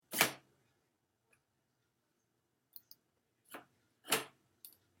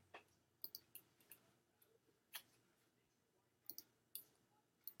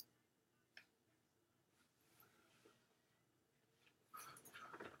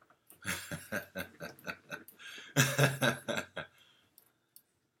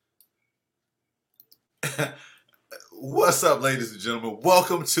What's up, ladies and gentlemen?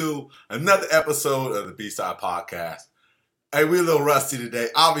 Welcome to another episode of the B-Side Podcast. Hey, we're a little rusty today.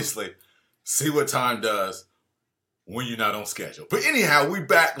 Obviously, see what time does when you're not on schedule. But anyhow, we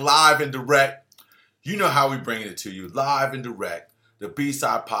back live and direct. You know how we bringing it to you. Live and direct. The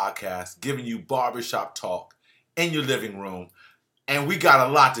B-Side Podcast, giving you barbershop talk in your living room. And we got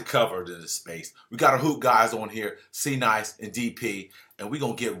a lot to cover in this space. We got our hoop guys on here, C Nice and DP. And we're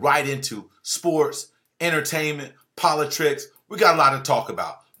going to get right into sports, entertainment, politics. We got a lot to talk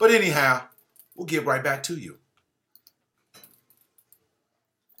about. But anyhow, we'll get right back to you.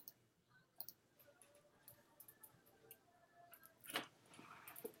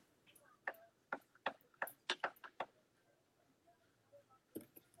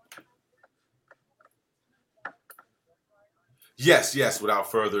 Yes, without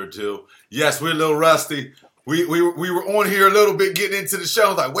further ado. Yes, we're a little rusty. We were on here a little bit getting into the show. I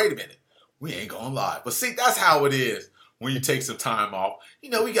was like, wait a minute. We ain't going live. But see, that's how it is when you take some time off. You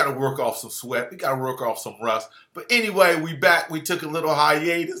know, we got to work off some sweat. We got to work off some rust. But anyway, we back. We took a little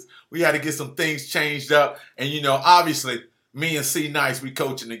hiatus. We had to get some things changed up. And, you know, obviously, me and C Nice, we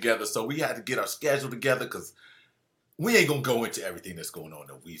coaching together. So we had to get our schedule together because we ain't going to go into everything that's going on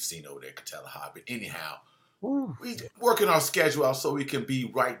that we've seen over there at Catella High. But anyhow, we working our schedule out so we can be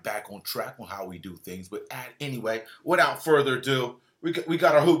right back on track on how we do things. But anyway, without further ado, we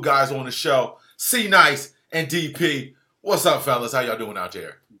got our hoop guys on the show, C Nice and DP. What's up, fellas? How y'all doing out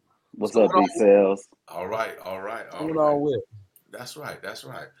there? What's up, B Sales? All right. What's going on with? That's right.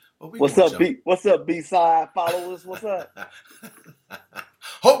 Well, What's up, B-Side followers? What's up?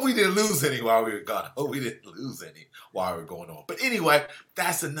 Hope we didn't lose any while we were gone. Hope we didn't lose any while we were going on. But anyway,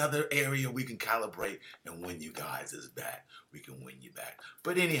 that's another area we can calibrate. And when you guys is back, we can win you back.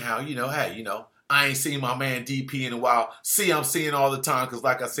 But anyhow, I ain't seen my man DP in a while. I'm seeing all the time because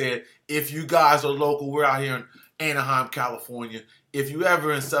like I said, if you guys are local, we're out here in Anaheim, California. If you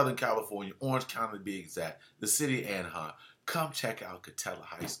ever in Southern California, Orange County to be exact, the city of Anaheim, come check out Catella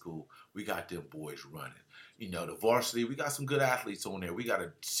High School. We got them boys running. You know, the varsity, we got some good athletes on there. We got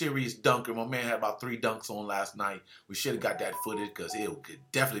a serious dunker. My man had about 3 dunks on last night. We should have got that footage because it could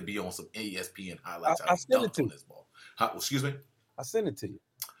definitely be on some ESPN highlights. I sent it to you. This ball. Excuse me? I sent it to you.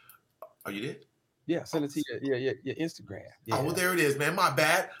 Oh, you did? Yeah, send it to your Instagram. Yeah. Oh, well, there it is, man. My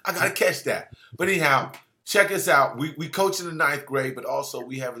bad. I got to catch that. But anyhow, check us out. We coach in the 9th grade, but also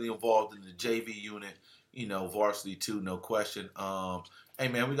we heavily involved in the JV unit. You know, varsity too, no question. Hey,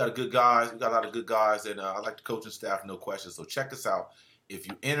 man, we got good guys. We got a lot of good guys, and I like the coaching staff, no question. So check us out. If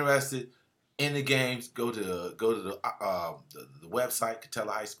you're interested in the games, go to the website, Catella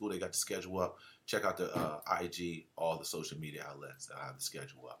High School. They got the schedule up. Check out the IG, all the social media outlets that have the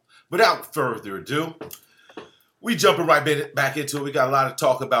schedule up. Without further ado, we jumping right back into it. We got a lot to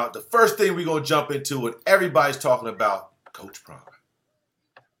talk about. The first thing we're going to jump into, what everybody's talking about, Coach Prime.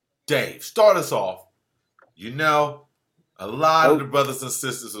 Dave, start us off. You know, a lot of the brothers and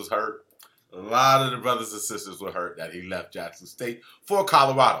sisters was hurt. A lot of the brothers and sisters were hurt that he left Jackson State for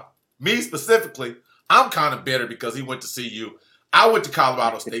Colorado. Me specifically, I'm kind of bitter because he went to CU. I went to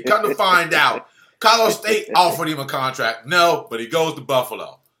Colorado State. Come to find out, Colorado State offered him a contract. No, but he goes to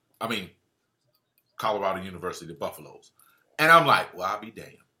Buffalo. I mean, Colorado University, the Buffaloes. And I'm like, well, I'll be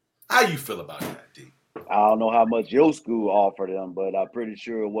damned. How you feel about that, D? I don't know how much your school offered him, but I'm pretty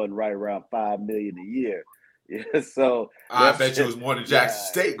sure it wasn't right around $5 million a year. Yeah, so I bet you it was more than Jackson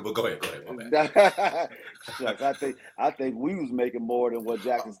State. But go ahead, my bad. Shucks, I think we was making more than what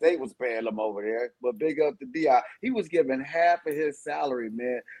Jackson State was paying them over there. But big up to Di. He was giving half of his salary,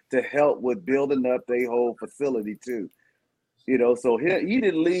 man, to help with building up their whole facility too. You know, so he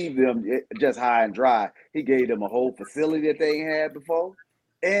didn't leave them just high and dry. He gave them a whole facility that they ain't had before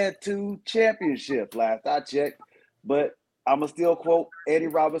and 2 championships last I checked. But I'ma still quote Eddie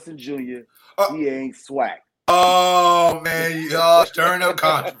Robinson Jr. He ain't swag. Oh, man, y'all stirring up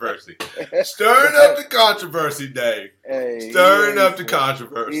controversy. Stirring up the controversy, Dave. Hey, stirring up the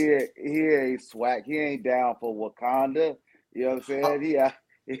controversy. He ain't swag. He ain't down for Wakanda. You know what I'm saying?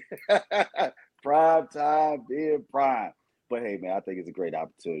 He prime time, being prime. But, hey, man, I think it's a great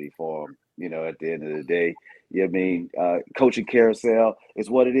opportunity for him, you know, at the end of the day. You know what I mean? Coaching carousel is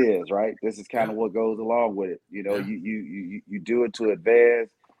what it is, right? This is kind of what goes along with it. You know, you do it to advance.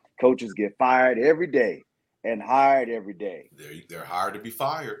 Coaches get fired every day. And hired every day. They're hired to be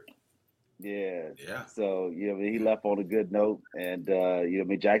fired. Yeah. So, you know, he left on a good note. And, you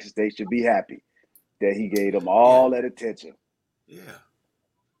know, Jackson State should be happy that he gave them all that attention. Yeah.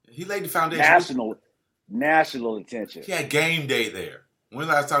 He laid the foundation. National attention. He had game day there. When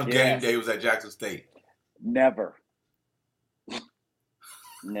the last time game day was at Jackson State? Never.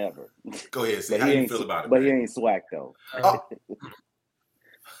 Never. Go ahead, see But how he you ain't. feel about it, But man. he ain't swag though. Oh,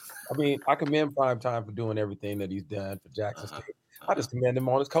 I mean, I commend Prime Time for doing everything that he's done for Jackson uh-huh, State. I just commend him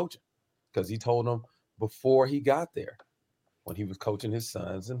on his coaching because he told them before he got there, when he was coaching his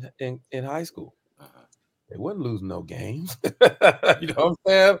sons in high school, uh-huh. they wouldn't lose no games. You know what I'm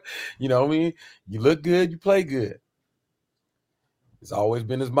saying? You know what I mean? You look good, you play good. It's always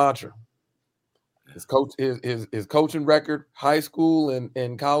been his mantra. His coaching record, high school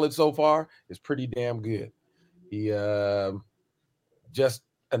and college so far, is pretty damn good. He just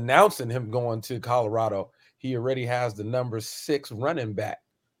announcing him going to Colorado, he already has the number 6 running back,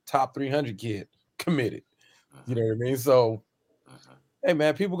 top 300 kid committed. You know what I mean? So, hey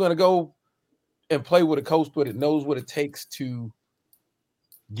man, people are gonna go and play with a coach that knows what it takes to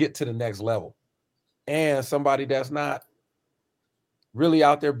get to the next level, and somebody that's not really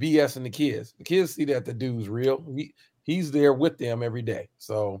out there BSing the kids. The kids see that the dude's real. He's there with them every day.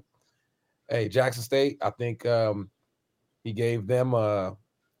 So, hey, Jackson State, I think he gave them a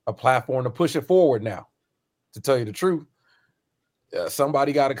platform to push it forward now. To tell you the truth,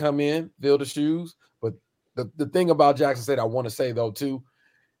 somebody got to come in, fill the shoes. But the thing about Jackson State, I want to say though too,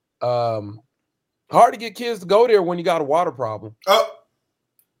 hard to get kids to go there when you got a water problem. Oh,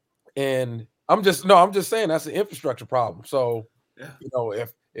 And I'm just saying that's an infrastructure problem. So, yeah. you know,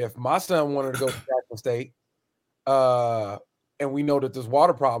 if my son wanted to go to Jackson State, and we know that this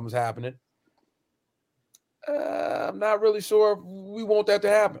water problem is happening, I'm not really sure if we want that to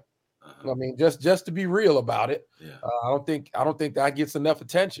happen. I mean, just to be real about it, Yeah. I don't think that gets enough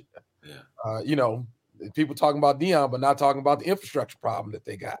attention. Yeah. You know, people talking about Dion, but not talking about the infrastructure problem that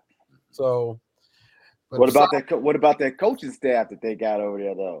they got. So, What about that coaching staff that they got over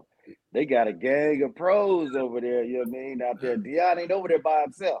there though? They got a gang of pros over there. You know what I mean? Out there, Dion ain't over there by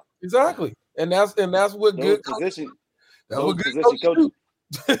himself. Exactly, and that's what Those good position. that's Those what good position coaches.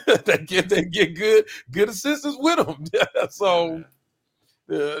 they get good assistants with them. So,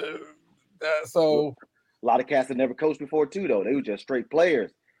 so a lot of cats that never coached before too, though. They were just straight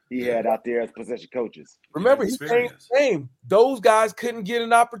players. He had out there as position coaches. Remember, he came. Those guys couldn't get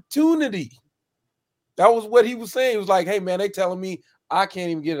an opportunity. That was what he was saying. He was like, "Hey, man, they telling me I can't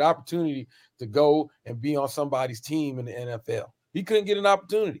even get an opportunity to go and be on somebody's team in the NFL. He couldn't get an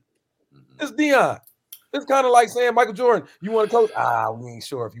opportunity. It's Dion. It's kind of like saying, Michael Jordan, you want to coach? We ain't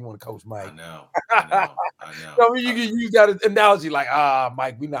sure if you want to coach Mike. I know. I mean, you can use that analogy like,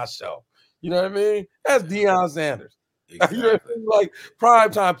 Mike, we not sure. You know what I mean? That's Deion Sanders. Exactly. You know what I mean? Like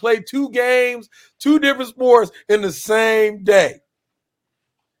prime time, play 2 games, 2 different sports in the same day.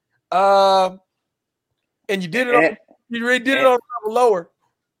 And you did it. You really did it on a lower.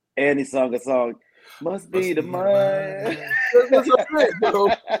 And he sung a song. Must be the money.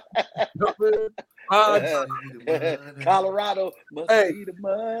 Colorado must be the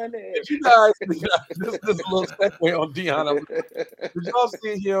money. Did you guys? This is a little segue on Dion. Did y'all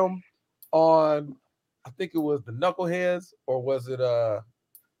see him on? I think it was the Knuckleheads, or was it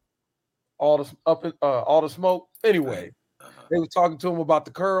all the smoke? Anyway, they were talking to him about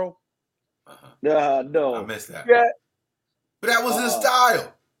the curl. No, I missed that. Yeah, but that was his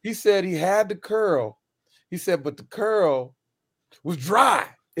style. He said he had the curl. He said, but the curl was dry.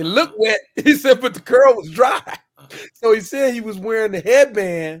 It looked wet. He said, but the curl was dry. So he said he was wearing the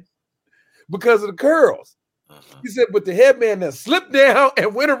headband because of the curls. He said, but the headband that slipped down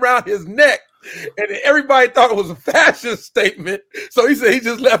and went around his neck, and everybody thought it was a fashion statement. So he said he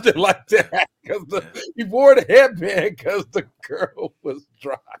just left it like that because he wore the headband because the curl was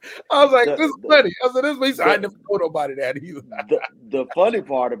dry. I was like, this is funny. I said, this. He said, I never told nobody that either. The funny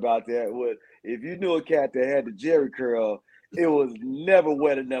part about that was if you knew a cat that had the Jerry curl, it was never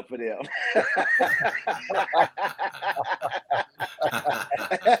wet enough for them.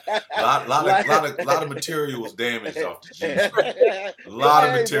 lot of material was damaged off the G. A lot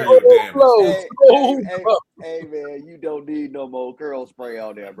of material damaged. Hey, man, you don't need no more curl spray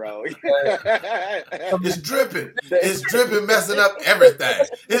on there, bro. It's dripping. It's dripping, messing up everything.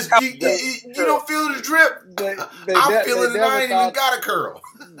 You don't feel the drip. I'm feeling it. I ain't even got a curl.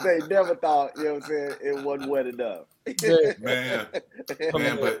 They never thought, you know what I'm saying, it wasn't wet enough. Man,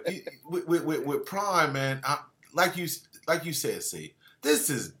 but with Prime, man, like you said, see, this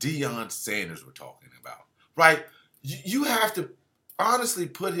is Deion Sanders we're talking about, right? You have to honestly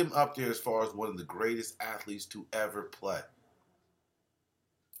put him up there as far as one of the greatest athletes to ever play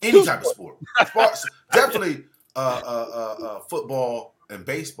any type of sport. Definitely football and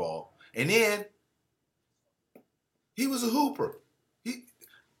baseball, and then he was a hooper.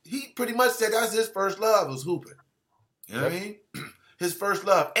 He pretty much said that's his first love was hooping. You know what I mean? His first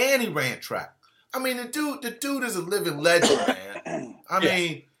love. And he ran track. I mean, the dude is a living legend, man. I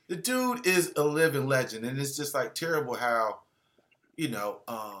mean, the dude is a living legend, and it's just like terrible how,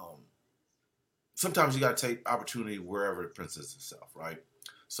 sometimes you got to take opportunity wherever it presents itself, right?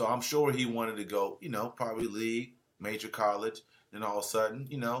 So I'm sure he wanted to go, probably league, major college, and all of a sudden,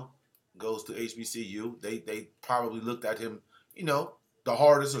 goes to HBCU. They probably looked at him, the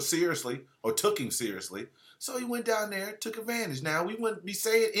hardest or took him seriously. So he went down there, took advantage. Now, we wouldn't be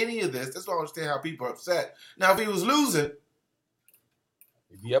saying any of this. That's why I understand how people are upset. Now, if he was losing,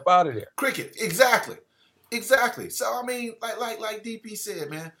 he'd be up out of there. Cricket, exactly. So I mean, like DP said,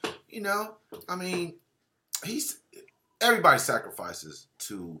 man, I mean, everybody sacrifices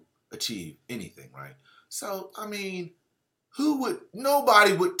to achieve anything, right? So I mean,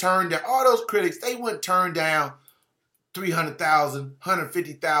 nobody would turn down, all those critics, they wouldn't turn down 300,000,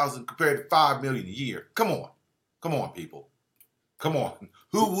 150,000 compared to 5 million a year. Come on, people. Come on.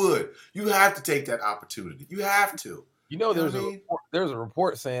 Who would? You have to take that opportunity. You have to. There's a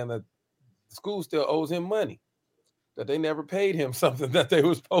report saying that the school still owes him money, that they never paid him something that they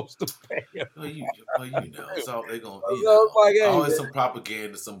were supposed to pay him. It's all they're gonna always some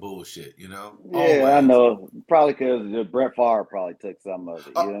propaganda, some bullshit, Yeah, always. I know. Probably because Brett Favre probably took some of it.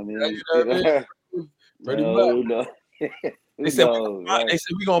 You know what I mean? Pretty much. No. They said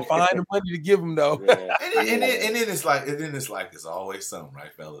we're gonna find the money to give him though. Yeah. And then it's like it's always something,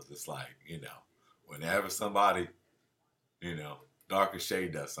 right, fellas? It's like, whenever somebody, darker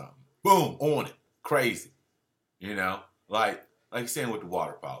shade does something, boom, on it. Crazy. Like you're saying with the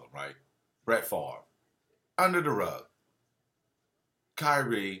water problem, right? Brett Favre. Under the rug.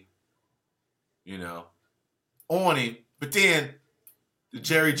 Kyrie, on him, but then the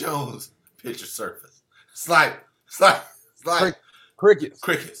Jerry Jones picture surfaced. It's like crickets.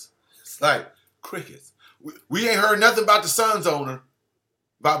 It's like crickets. We ain't heard nothing about the Suns owner,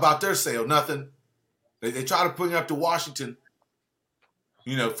 about their sale, nothing. They try to bring up the Washington,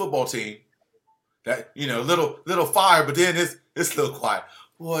 football team. That, little fire, but then it's a little quiet.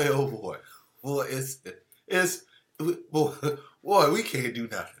 Boy, oh boy. Boy, boy, we can't do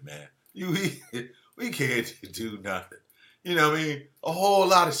nothing, man. We can't do nothing. You know what I mean? A whole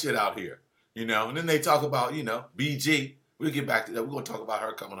lot of shit out here. And then they talk about, BG. We'll get back to that. We're going to talk about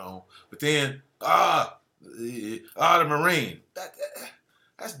her coming home. But then, the Marine.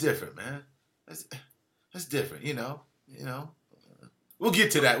 That's different, man. That's different, We'll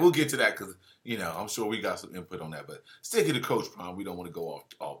get to that. Because, I'm sure we got some input on that. But sticking to Coach Prime, we don't want to go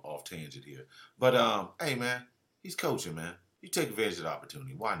off tangent here. But, hey, man, he's coaching, man. You take advantage of the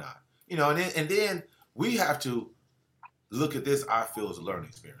opportunity. Why not? And then we have to look at this, I feel, as a learning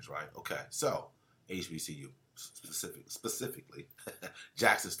experience, right? Okay, so HBCU specifically,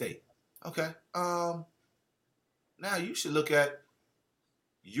 Jackson State. Okay, now you should look at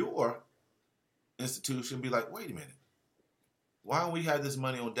your institution and be like, wait a minute, why don't we have this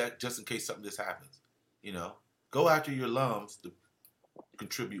money on deck just in case something just happens? Go after your alums to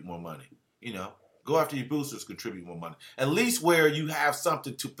contribute more money. Go after your boosters, contribute more money. At least where you have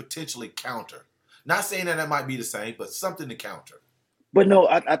something to potentially counter. Not saying that might be the same, but something to counter. But no,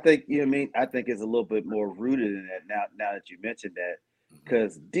 I think, I think it's a little bit more rooted in that now that you mentioned that.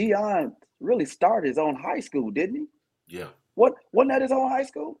 Because Deion really started his own high school, didn't he? Yeah. Wasn't that his own high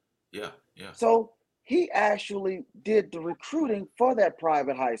school? Yeah. So he actually did the recruiting for that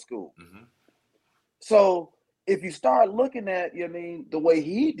private high school. Mm-hmm. So if you start looking at, the way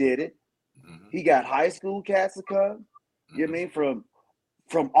he did it, he got high school cats to come,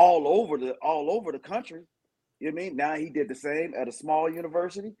 from all over the country. Now he did the same at a small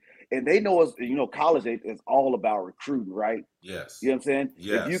university, and they know us. College is all about recruiting, right? Yes. You know what I'm saying?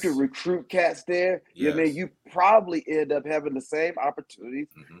 Yes. If you can recruit cats there, yes. You probably end up having the same opportunities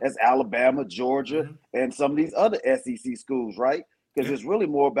as Alabama, Georgia, and some of these other SEC schools, right? Because it's really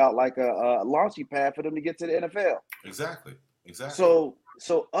more about like a launching pad for them to get to the NFL. Exactly. So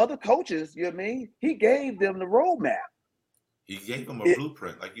other coaches, he gave them the roadmap. He gave them a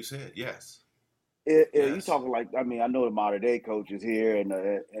blueprint, like you said. Yes. Yes. You talking like, I know the modern day coaches here and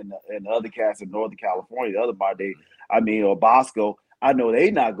the other cats in Northern California, the other modern day, or Bosco. I know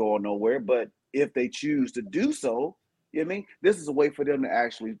they not going nowhere, but if they choose to do so, this is a way for them to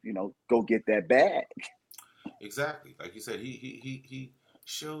actually, go get that bag. Exactly, like you said, he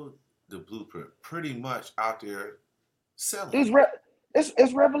showed the blueprint pretty much out there selling.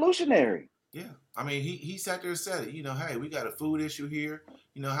 It's revolutionary. Yeah, he sat there and said it. Hey, we got a food issue here.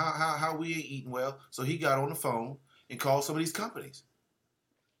 How we ain't eating well. So he got on the phone and called some of these companies.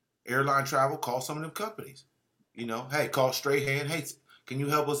 Airline travel, call some of them companies. Hey, call Strahan. Hey, can you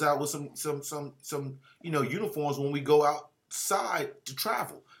help us out with some uniforms when we go out side to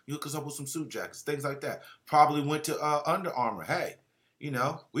travel. You hook us up with some suit jackets, things like that. Probably went to Under Armour. Hey,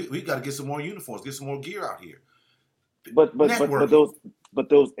 we got to get some more uniforms, get some more gear out here. But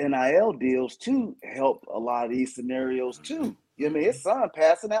those NIL deals too help a lot of these scenarios too. You know what I mean? His son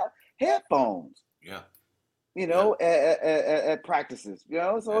passing out headphones. Yeah. At practices.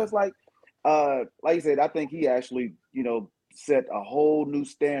 So it's like you said, I think he actually, set a whole new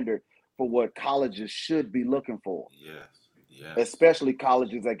standard for what colleges should be looking for. Yes. Especially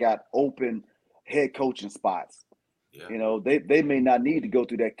colleges that got open head coaching spots. Yeah. They may not need to go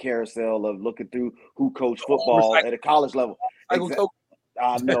through that carousel of looking through who coached football at a college level. I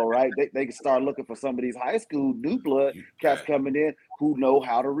know, right? They can start looking for some of these high school new blood cats coming in who know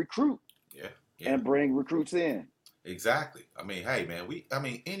how to recruit. Yeah. And bring recruits in. Exactly. I mean, hey, man,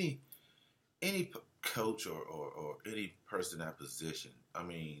 any coach or any person in that position, I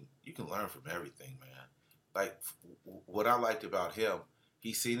mean, you can learn from everything, man. Like, what I liked about him,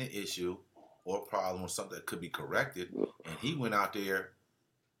 he seen an issue or a problem or something that could be corrected, and he went out there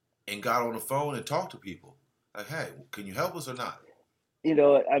and got on the phone and talked to people. Like, hey, can you help us or not?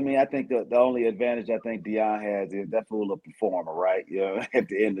 I think the only advantage I think Deion has is that fool a performer, right? At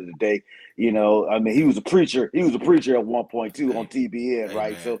the end of the day, he was a preacher. He was a preacher at one point too on TBN,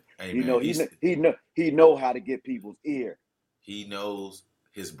 right? Man. So he know how to get people's ear. He knows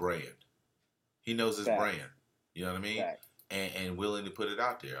his brand. He knows his brand. You know what I mean? And willing to put it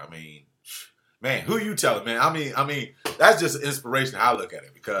out there. I mean, man, who you telling, man? I mean, that's just inspiration. How I look at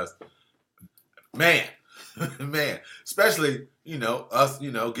it because, man, especially us,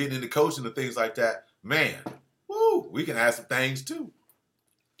 getting into coaching and things like that. Man, woo, we can add some things too.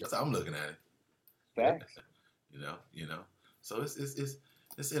 That's how I'm looking at it. Facts. So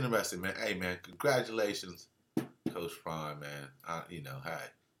it's interesting, man. Hey, man, congratulations, Coach Prime, man. Hey,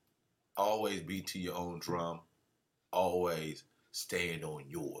 always beat to your own drum. Always stand on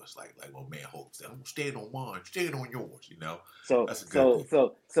yours, like my man Hope said. I'm gonna stand on mine, stand on yours. So that's a good thing.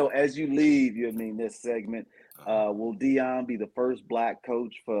 So as you leave, this segment, will Deion be the first black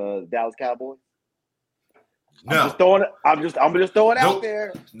coach for Dallas Cowboys? No, I'm just throwing it out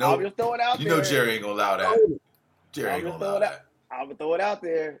there. No, I'm just throwing it out there. Jerry ain't gonna allow that. Jerry ain't gonna allow that. I'm gonna throw it out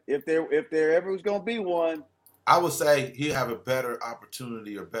there. If there ever was gonna be one, I would say he'd have a better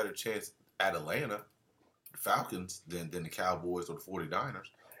opportunity or better chance at Atlanta, the Falcons, than the Cowboys or the 49ers,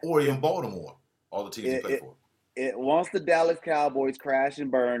 or even Baltimore, all the teams he played for. Once the Dallas Cowboys crash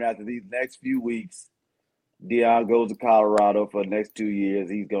and burn after these next few weeks, Deion goes to Colorado for the next 2 years.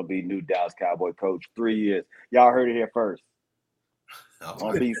 He's going to be new Dallas Cowboy coach 3 years. Y'all heard it here first.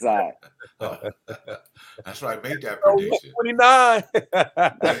 On B-side. That's right. Make that prediction. 29.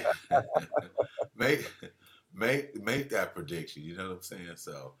 Make that prediction. You know what I'm saying?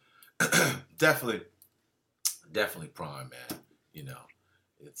 So definitely Prime, man.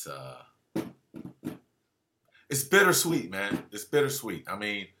 It's bittersweet, man. It's bittersweet. I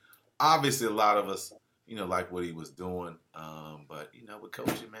mean, obviously a lot of us, like what he was doing. But with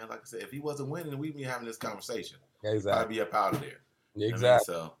coaching, man, like I said, if he wasn't winning, we'd be having this conversation. Exactly. I'd be up out of there.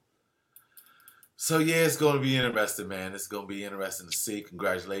 Exactly. So yeah, it's going to be interesting, man. It's going to be interesting to see.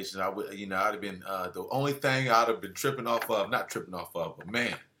 Congratulations. I'd have been the only thing I'd have been not tripping off of, but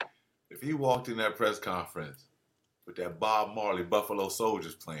man, if he walked in that press conference with that Bob Marley Buffalo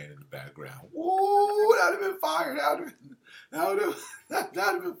Soldiers playing in the background, woo, that'd have been fire. That'd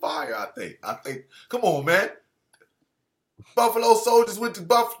have been fire. I think. Come on, man. Buffalo Soldiers went to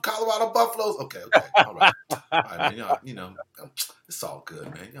Colorado Buffaloes. Okay, all right, man. It's all good,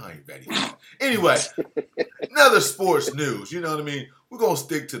 man. Y'all ain't ready. Anyway, another sports news. You know what I mean? We're gonna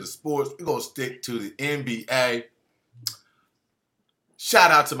stick to the sports. We're gonna stick to the NBA.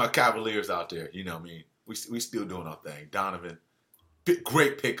 Shout out to my Cavaliers out there. You know what I mean? We still doing our thing. Donovan,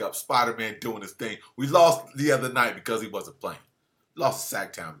 great pickup. Spider-Man doing his thing. We lost the other night because he wasn't playing. Lost to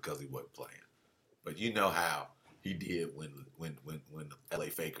Sacktown because he wasn't playing. But you know how he did when the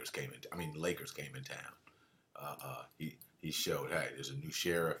Lakers came in town. He showed, hey, there's a new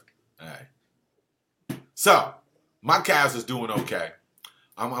sheriff. Hey. So, my Cavs is doing okay.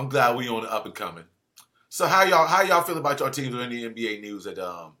 I'm glad we on the up and coming. So how y'all feel about your teams or any NBA news that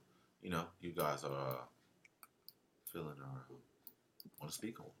you guys are feeling or want to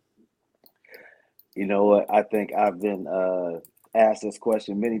speak on? You know what? I think I've been asked this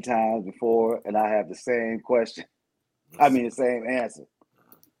question many times before, and I have the same question. The same answer.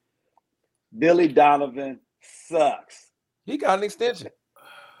 Billy Donovan sucks. He got an extension.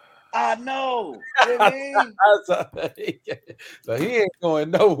 I know. You know what I mean? So he ain't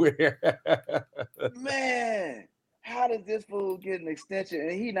going nowhere. Man, how did this fool get an extension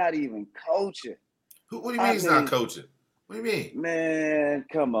and he not even coaching? What do you mean he's not coaching? What do you mean? Man,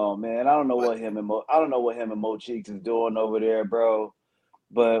 come on, man. I don't know what him and Mo Cheeks is doing over there, bro.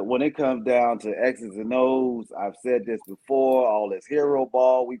 But when it comes down to X's and O's, I've said this before, all this hero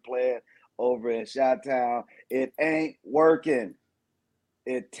ball we playing over in Chi-Town, it ain't working.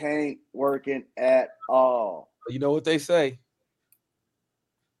 It ain't working at all. You know what they say?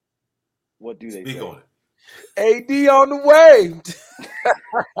 What do they Speak say? on it. AD on the way.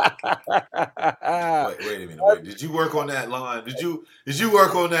 Wait a minute. Wait. Did you work on that line? Did you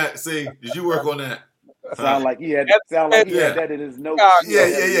work on that? See, did you work on that? Sound like he had that in his notes.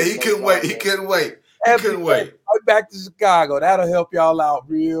 Yeah. He couldn't wait. He couldn't wait. Right back to Chicago. That'll help y'all out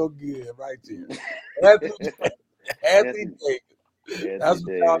real good right there. Anthony Davis. That's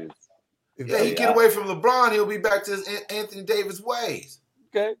what y'all. Yeah, he get away from LeBron, he'll be back to his Anthony Davis ways.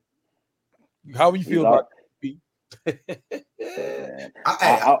 Okay. How you feel about that?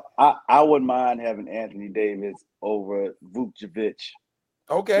 I wouldn't mind having Anthony Davis over Vucevic.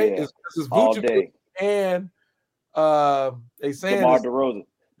 Okay. Yeah. It's all Vucevic day. And they saying DeMar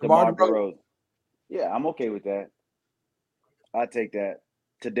DeRozan. Yeah, I'm okay with that. I'll take that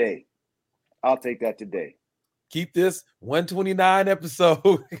today. I'll take that today. Keep this 129 episode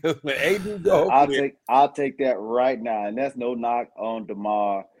because when AD go, I'll take that right now, and that's no knock on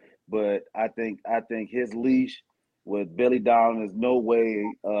DeMar, but I think his leash with Billy Donovan is no way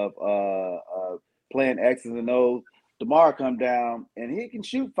of playing X's and O's. DeMar come down and he can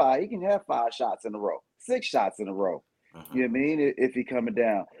shoot 5. He can have 5 shots in a row, 6 shots in a row. You know what I mean? If he coming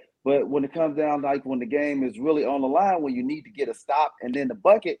down. But when it comes down, like when the game is really on the line, when you need to get a stop and then the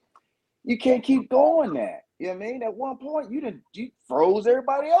bucket, you can't keep going that. You know what I mean? At one point, you froze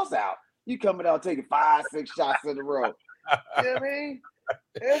everybody else out. You coming out taking 5, 6 shots in a row. You know what I mean?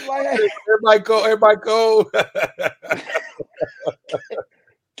 It's like, hey, everybody go.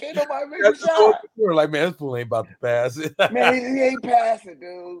 Can't nobody make a shot. We're like, man, this fool ain't about to pass it. Man, he ain't passing,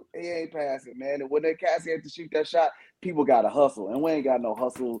 dude. He ain't passing, man. And when that Cassie had to shoot that shot, people got to hustle. And we ain't got no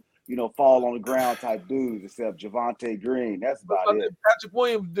hustle, fall on the ground type dudes except Javonte Green. That's about it. Patrick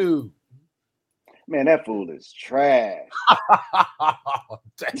Williams, dude. Man, that fool is trash.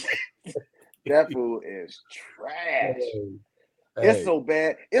 That fool is trash. Hey. It's so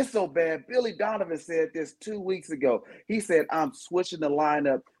bad. It's so bad. Billy Donovan said this 2 weeks ago. He said, I'm switching the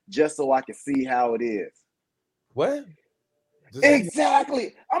lineup just so I can see how it is. What?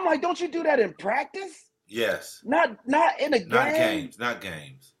 Exactly. I'm like, don't you do that in practice? Yes. Not in a game. Not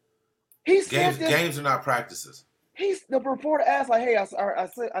games. He said games are not practices. The reporter asked, like, hey,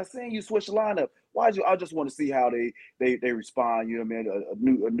 I seen you switch the lineup. Why'd you? I just want to see how they respond. You know what I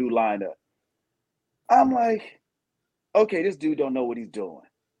mean? A new lineup. I'm like, okay, this dude don't know what he's doing.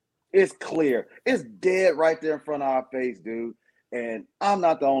 It's clear. It's dead right there in front of our face, dude. And I'm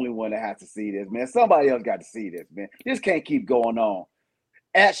not the only one that has to see this, man. Somebody else got to see this, man. This can't keep going on.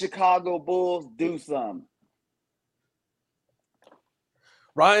 At Chicago Bulls, do something.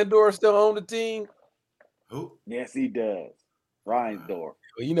 Ryan Dorr still on the team? Who? Yes, he does. Ryan Dorr.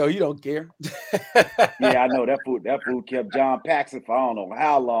 Well, he don't care. Yeah, I know that fool kept John Paxson for I don't know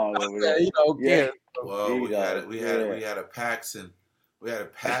how long over there. He don't care. Well, we had a Paxson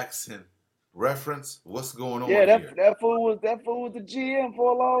reference. What's going on? Yeah, that fool was the GM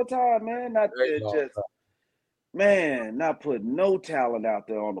for a long time, man. Not putting no talent out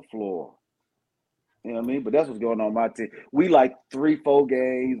there on the floor. You know what I mean? But that's what's going on my team. We like 3-4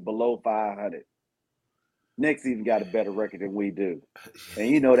 games below 500. Knicks even got a better record than we do, and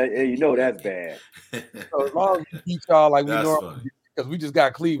you know that's bad. So as long as we beat y'all like we normally, because we just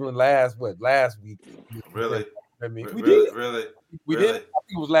got Cleveland last week. Really? I mean, we did. Really? We did. I think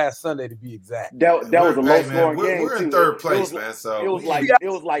it was last Sunday to be exact. That was a low scoring game. We're in third place, man. So it was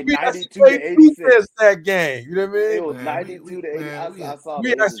like 92 to 86 that game. You know what I mean? It was 92 to 80. I saw.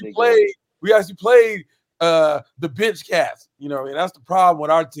 We actually played the bench cats. You know, and that's the problem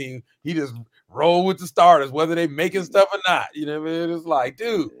with our team. He just roll with the starters, whether they making stuff or not. You know what I mean? It's like,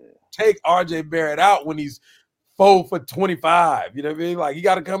 dude, take RJ Barrett out when he's 4 for 25. You know what I mean? Like, he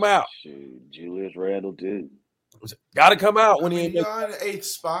got to come out. Shoot, Julius Randle, dude. Got to come out when he ain't. Y'all in the 8th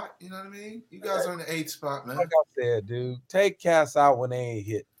spot. You know what I mean? You guys are in the 8th spot, man. Like I said, dude, take cats out when they ain't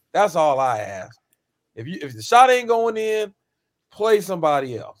hit. That's all I ask. If the shot ain't going in, play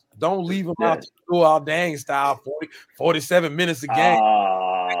somebody else. Don't leave them out to Luol Deng style 47 minutes a game.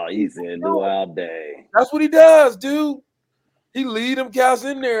 He said Luol Deng. That's what he does, dude. He lead them cats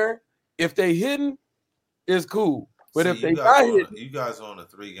in there. If they hitting, it's cool. But if they not hitting, you guys are on a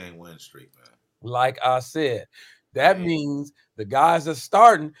 3-game win streak, man. Like I said, that means the guys that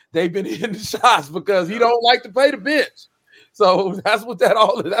starting, they've been hitting the shots because he don't like to play the bench. So that's what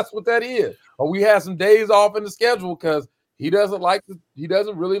that is. Or we had some days off in the schedule because he doesn't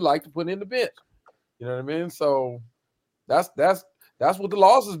really like to put in the bench. You know what I mean? So that's what the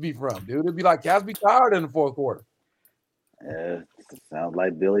losses be from, dude. It'd be like cats be tired in the fourth quarter. Yeah, sounds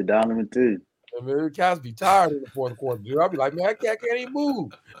like Billy Donovan too. I mean, the cats be tired in the fourth quarter, dude. I'll be like, man, that cat can't even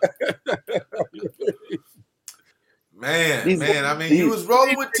move. Man. I mean, you was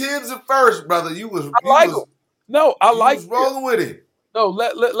rolling with Tibbs at first, brother. You was rolling with it. No,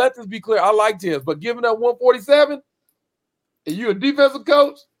 let this be clear. I like Tibbs, but giving up 147, and you a defensive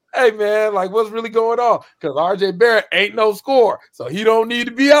coach, hey man, like what's really going on? Because RJ Barrett ain't no scorer, so he don't need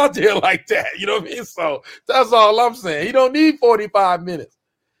to be out there like that. You know what I mean? So that's all I'm saying. He don't need 45 minutes.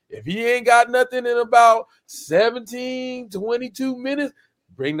 If he ain't got nothing in about 17, 22 minutes,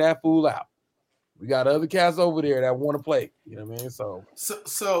 bring that fool out. We got other cats over there that want to play. You know what I mean? So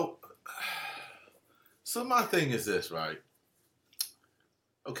my thing is this, right?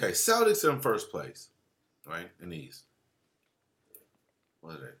 Okay, Celtics are in first place, right? In the East.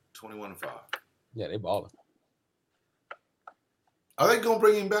 What is it? 21-5. Yeah, they balling. Are they gonna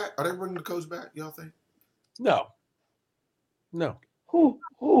bring him back? Are they bringing the coach back? Y'all think? No. Who?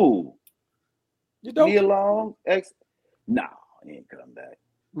 You don't. Nia Long? No, he ain't come back.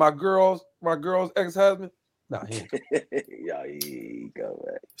 My girl's ex-husband? No, he ain't. Yeah, he ain't come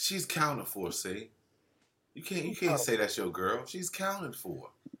back. She's counted for, see? You can't say that's your girl. She's counted for.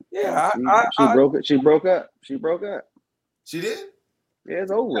 Yeah, she broke it. She broke up. She did? Yeah,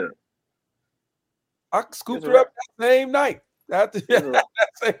 it's over with. I scooped her up that same night. That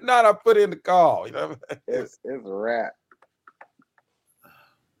same night I put in the call. You know, it's a wrap.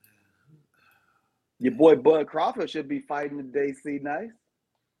 Your boy Bud Crawford should be fighting today. See, nice.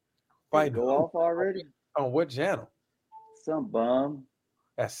 Fighting go off already. On what channel? Some bum.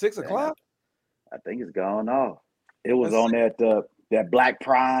 At 6:00. I think it's gone off. It was on that Black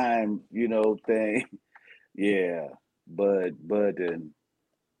Prime, thing. Yeah, Bud didn't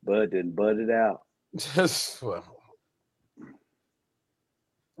bud it out. Well,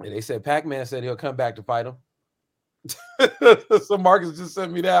 they said Pac-Man said he'll come back to fight him. So Marcus just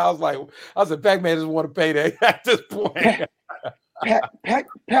sent me that. I said Pac-Man just want to pay that at this point.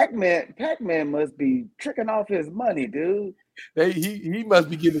 Pac-Man must be tricking off his money, dude. He must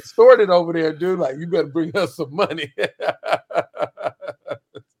be getting extorted over there, dude. Like, you better bring us some money.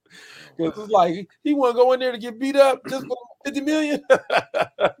 Because it's like he want to go in there to get beat up just for $50 million.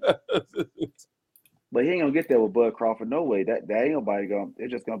 But he ain't gonna get there with Bud Crawford. No way. That ain't nobody going.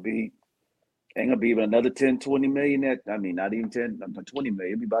 It's just gonna be. Ain't gonna be even another 10, 20 million. Not even 10, 20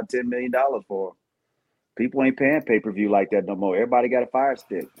 million. It'll be about $10 million for him. People ain't paying pay-per-view like that no more. Everybody got a Fire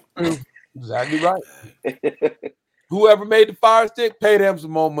Stick. Exactly right. Whoever made the Fire Stick, pay them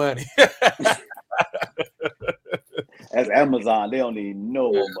some more money. That's Amazon. They don't need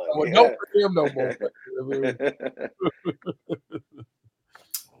no more money. Well, don't for them no more.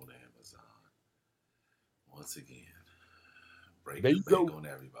 Old Amazon. Once again, breaking the bank on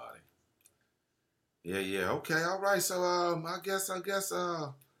everybody. Yeah. Okay, all right. So I guess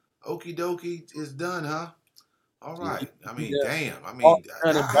okie dokie is done, huh? All right. I mean, damn. I mean,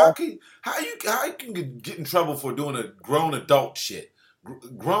 how you can get in trouble for doing a grown adult shit,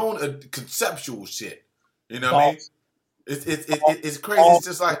 grown conceptual shit? You know what I mean? It's crazy. It's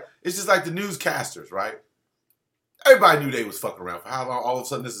just like the newscasters, right? Everybody knew they was fucking around. For how long? All of a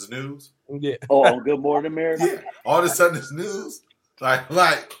sudden, this is news. Yeah. Oh, Good Morning America. Yeah. All of a sudden, it's news. Like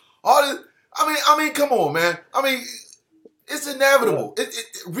all this. I mean, come on, man. I mean, it's inevitable.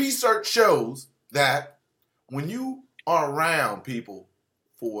 Research shows that when you are around people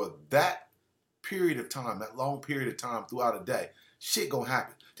for that period of time, that long period of time throughout a day, shit gonna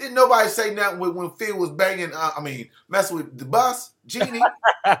happen. Didn't nobody say nothing when Phil was banging, messing with the bus, Jeannie?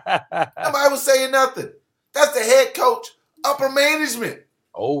 Nobody was saying nothing. That's the head coach, upper management.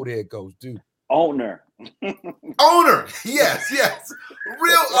 Old head coach, too. Owner. Yes.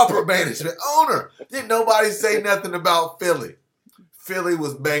 Real upper management. Owner. Didn't nobody say nothing about Philly. Philly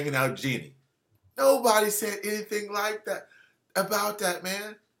was banging out Jeannie. Nobody said anything like that about that,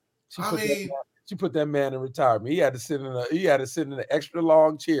 man. She put that man in retirement. He had to sit in an extra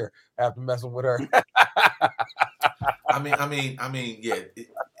long chair after messing with her.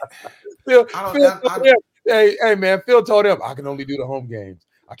 Yeah. Hey, man. Phil told him I can only do the home games.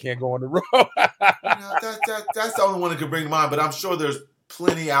 I can't go on the road. That's the only one that could bring to mind. But I'm sure there's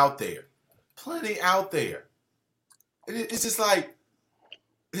plenty out there. It's just like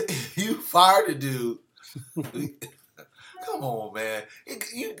you fired a dude. Come on, man.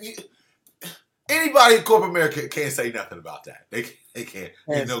 Anybody in corporate America can't say nothing about that. They can't.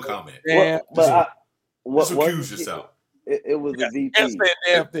 There's no comment. Just recuse yourself. It was a VP. Can't say a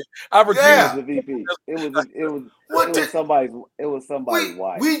damn thing. I refuse. It Yeah. was a VP. What It did was somebody's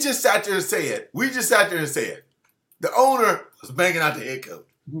wife. we just sat there and said the owner was banging out the head coach.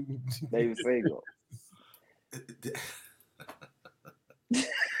 They were single.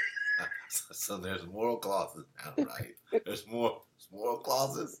 So there's moral clauses now, right? There's moral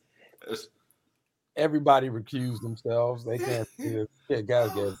clauses. Everybody recused themselves. They can't do it. Yeah,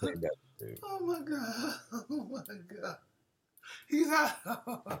 guys get everything that. Oh my god! Oh my god! He's out.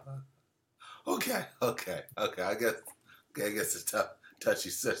 Okay. I guess it's a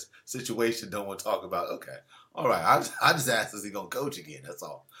touchy situation. Don't want to talk about. Okay, all right. I just asked, is he gonna coach again? That's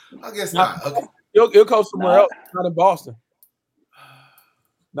all. I guess not. Okay. He'll coach somewhere else. Not in Boston.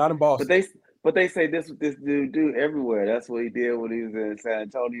 Not in Boston. But they say this dude do everywhere. That's what he did when he was in San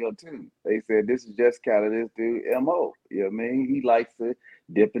Antonio too. They said this is just kind of this dude MO. You know what I mean? He likes to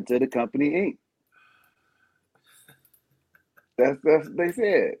dip into the company ink. That's what they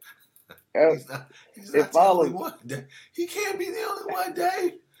said. He's not the only one. He can't be the only one,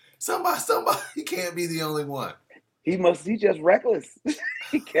 Dave. Somebody, he can't be the only one. He just reckless.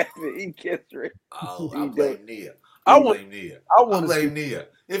 he gets reckless. Oh, I blame Nia. I blame Nia.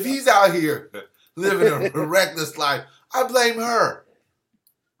 If he's out here living a reckless life, I blame her.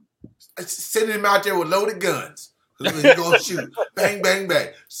 Sending him out there with loaded guns. He's gonna shoot. Bang, bang, bang.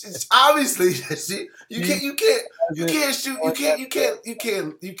 Obviously, you can't shoot.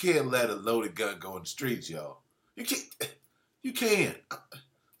 You can't let a loaded gun go in the streets, y'all. You can't.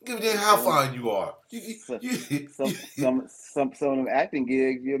 Give a damn how fine you are. Some of them acting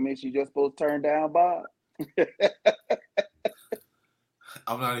gigs, you know what I mean, she just supposed to turn down Bob.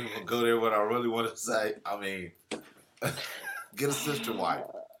 I'm not even gonna go there. What I really want to say, I mean, get a sister wife.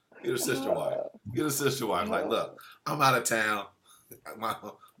 Get a sister wife. Like, look, I'm out of town. My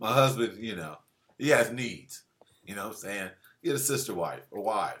husband, he has needs. You know what I'm saying? Get a sister wife or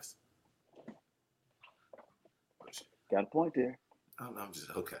wives. Got a point there. I'm just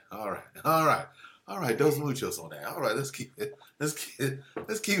okay. All right. Dos muchos on that. All right, let's keep it moving.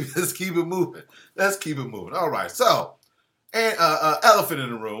 Let's keep it moving. All right. So, and elephant in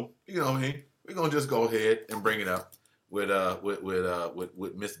the room. You know what I mean? We're gonna just go ahead and bring it up with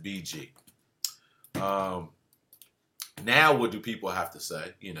Miss BG. Now, what do people have to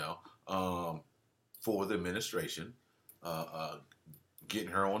say? For the administration, getting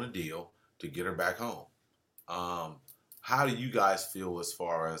her on a deal to get her back home. How do you guys feel as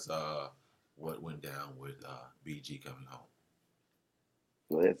far as what went down with BG coming home?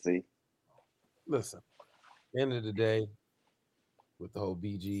 Let's see. Listen, at the end of the day, with the whole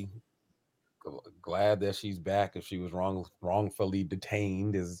BG, glad that she's back. If she was wrongfully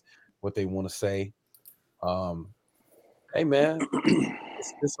detained, is what they want to say. Hey man,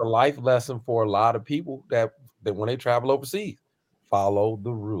 it's a life lesson for a lot of people that when they travel overseas, follow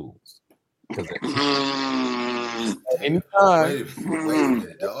the rules. Because anytime, wait a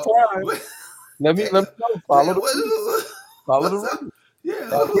minute, dog. Let me know. Follow the rules.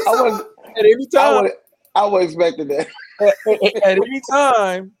 Yeah. At any time. I was expecting that. At any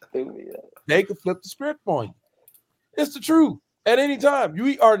time, they can flip the script on you. It's the truth. At any time.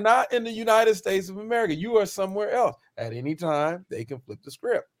 You are not in the United States of America. You are somewhere else. At any time, they can flip the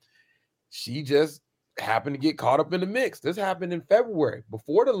script. She just happened to get caught up in the mix. This happened in February,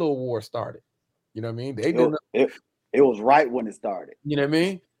 before the little war started. You know what I mean? It was right when it started. You know what I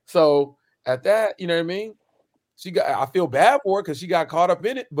mean? So at that, you know what I mean? I feel bad for her because she got caught up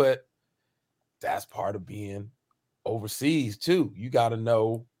in it, but that's part of being overseas too. You got to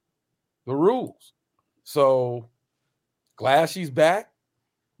know the rules. So glad she's back,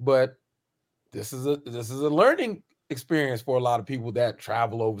 but this is a learning experience for a lot of people that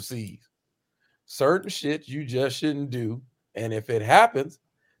travel overseas. Certain shit you just shouldn't do, and if it happens,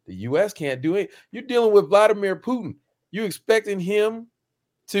 the U.S. can't do it. You're dealing with Vladimir Putin. You expecting him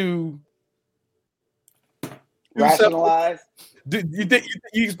to rationalize? You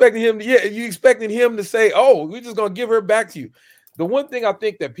expecting him to? Yeah, you expecting him to say, "Oh, we're just gonna give her back to you." The one thing I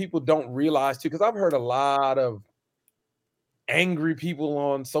think that people don't realize too, because I've heard a lot of angry people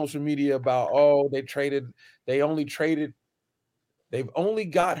on social media about, "Oh, they've only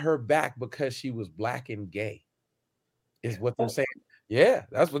got her back because she was black and gay," is what they're saying. Yeah,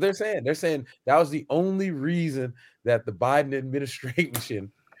 that's what they're saying. They're saying that was the only reason that the Biden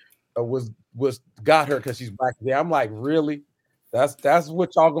administration got her, because she's black and gay. I'm like, really? That's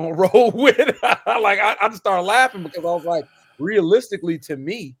what y'all gonna roll with? I just started laughing because I was like, realistically, to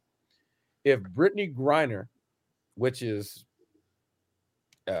me, if Brittany Griner, which is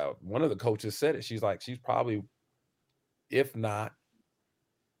one of the coaches said it, she's probably, if not,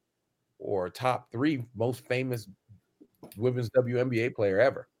 or top 3 most famous women's WNBA player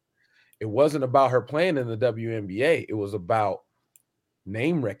ever. It wasn't about her playing in the WNBA. It was about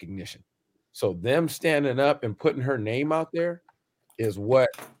name recognition. So them standing up and putting her name out there is what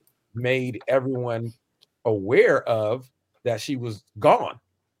made everyone aware of that she was gone.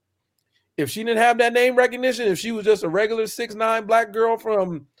 If she didn't have that name recognition, if she was just a regular 6'9" black girl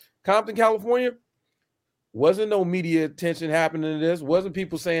from Compton, California, wasn't no media attention happening to this. Wasn't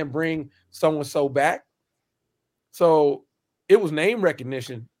people saying bring so-and-so back. So it was name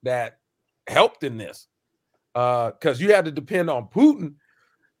recognition that helped in this. Because you had to depend on Putin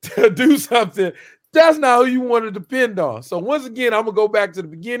to do something. That's not who you want to depend on. So once again, I'm going to go back to the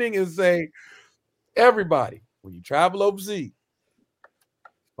beginning and say, everybody, when you travel overseas,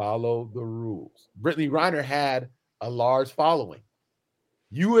 follow the rules. Brittany Griner had a large following.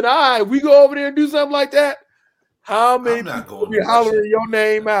 You and I, we go over there and do something like that. How many people will be hollering your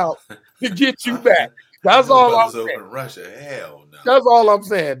name out to get you back? That's all I'm saying. Over in Russia, hell no. That's all I'm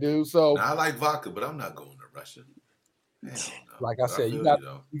saying, dude. So now, I like vodka, but I'm not going to Russia. Hell no. Like I said, you have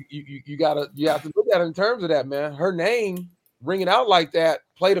to look at it in terms of that, man. Her name ringing out like that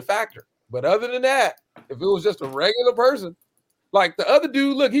played a factor. But other than that, if it was just a regular person, like the other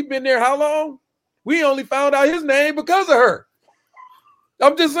dude, look, he's been there how long? We only found out his name because of her.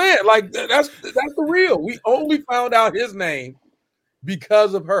 I'm just saying, like that's the real. We only found out his name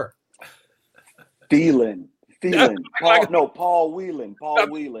because of her. Phelan. Paul Whelan.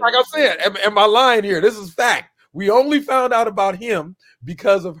 Like I said, am I lying here? This is fact. We only found out about him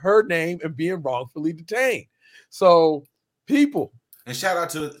because of her name and being wrongfully detained. So, people. And shout out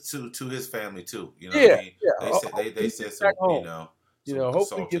to his family too. You know what I mean? Yeah. They said some,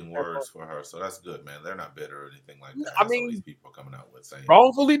 consulting words for her. So that's good, man. They're not bitter or anything like that. I mean, these people are coming out with saying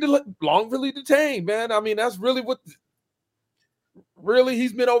wrongfully detained, man. I mean, that's really what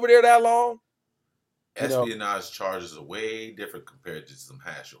he's been over there that long. Espionage charges are way different compared to some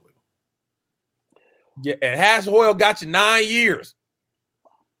hash oil. Yeah, and hash oil got you 9 years.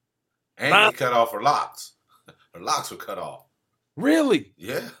 And they cut off her locks. Her locks were cut off. Really?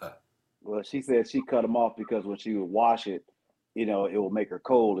 Yeah. Well, she said she cut them off because when she would wash it, it will make her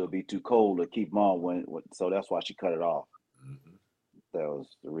cold. It'll be too cold to keep them on. So that's why she cut it off. Mm-hmm. That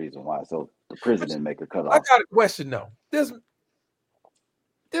was the reason why. So the prison didn't make her cut it off. I got a question though. This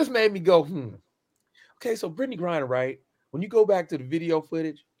made me go, Okay, so Brittany Griner, right? When you go back to the video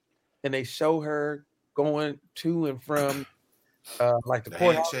footage and they show her going to and from like the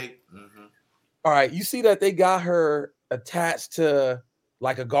courthouse. Mm-hmm. All right, you see that they got her attached to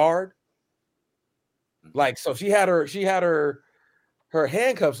like a guard. Like, so she had her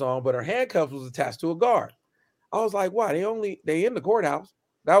handcuffs on, but her handcuffs was attached to a guard. I was like, why? They in the courthouse.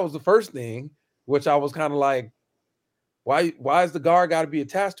 That was the first thing, which I was kind of like, why is the guard got to be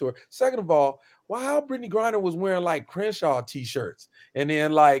attached to her? Second of all, how Brittany Griner was wearing like Crenshaw t-shirts, and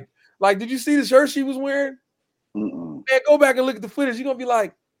then like did you see the shirt she was wearing? Mm-mm. Man, go back and look at the footage. You're gonna be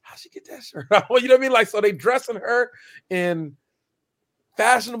like, how'd she get that shirt? You know what I mean? Like, so they dressing her in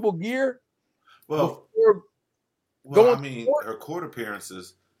fashionable gear. Well, I mean, her court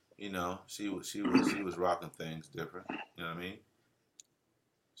appearances, she was rocking things different. You know what I mean?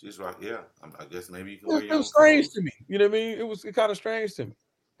 She's rocking. Yeah, I guess maybe you can. It was strange to me. You know what I mean? It was kind of strange to me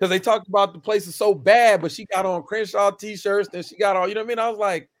because they talked about the place is so bad, but she got on Crenshaw t-shirts and she got all. You know what I mean? I was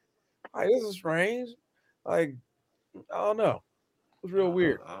like, this is strange. Like, I don't know. It was real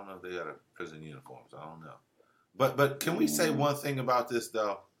weird. I don't know if they got a prison uniforms. I don't know. But can we say one thing about this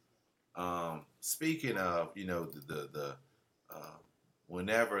though? Speaking of, the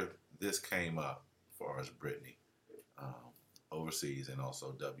whenever this came up as far as Brittany overseas and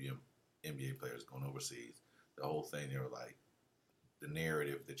also WNBA players going overseas, the whole thing, they were like, the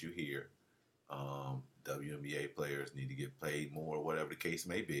narrative that you hear, WNBA players need to get paid more, whatever the case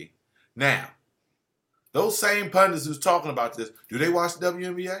may be. Now, those same pundits who's talking about this, do they watch the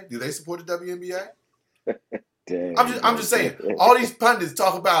WNBA? Do they support the WNBA? I'm just saying, all these pundits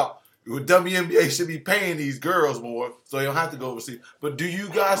talk about WNBA should be paying these girls more so they don't have to go overseas. But do you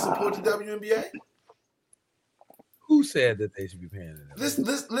guys support the WNBA? Who said that they should be paying them? Listen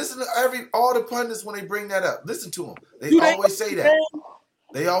to all the pundits when they bring that up. Listen to them. They always say that.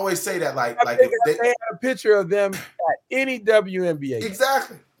 They always say that like if they had a picture of them at any WNBA.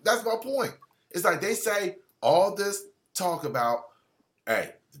 Exactly. That's my point. It's like they say all this talk about,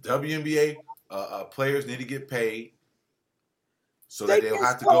 hey, the WNBA players need to get paid so that they don't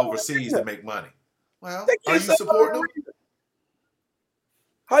have to go overseas to make money. Well, are you supporting them?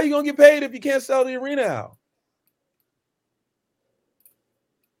 How are you going to get paid if you can't sell the arena out?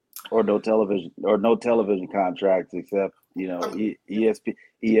 Or no television contracts except,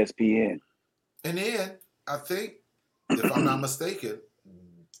 ESPN. And then I think if I'm not mistaken,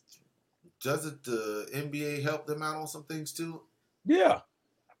 doesn't the NBA help them out on some things too? Yeah.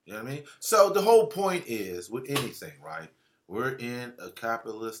 You know what I mean? So the whole point is with anything, right? We're in a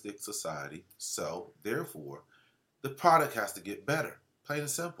capitalistic society, so therefore the product has to get better. Plain and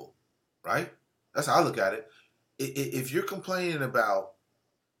simple, right? That's how I look at it. If you're complaining about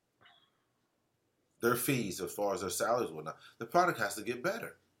their fees as far as their salaries and whatnot, the product has to get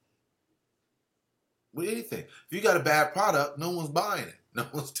better. With anything. If you got a bad product, no one's buying it. No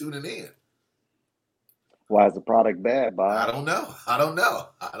one's tuning in. Why is the product bad, Bob? I don't know.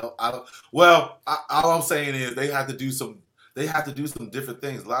 Well, all I'm saying is they have to do some different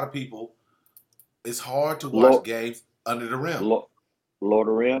things. A lot of people, it's hard to watch games under the rim. Lower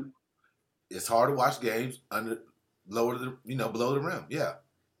the rim? It's hard to watch games below the rim. Yeah.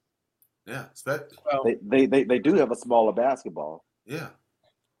 Yeah. Well, they do have a smaller basketball. Yeah.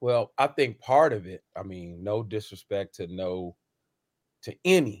 Well, I think part of it, I mean, no disrespect to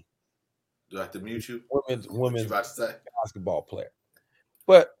any. Do I have to mute you? Women's basketball player.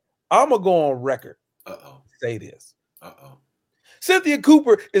 But I'm going to go on record. Say this. Cynthia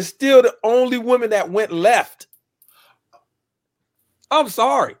Cooper is still the only woman that went left. I'm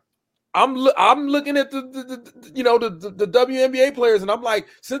sorry. I'm looking at the WNBA players, and I'm like,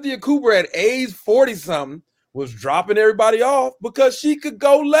 Cynthia Cooper at age 40-something was dropping everybody off because she could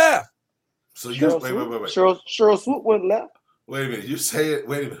go left. So you wait. Cheryl Swoop went left. Wait a minute. You say it.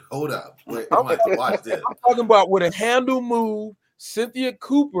 Wait a minute. Hold up. Wait. I'm going to have to watch this. I'm talking about with a handle move, Cynthia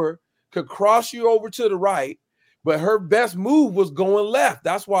Cooper could cross you over to the right, but her best move was going left.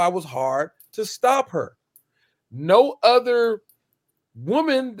 That's why it was hard to stop her. No other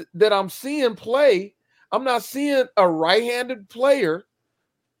woman that I'm seeing play, I'm not seeing a right-handed player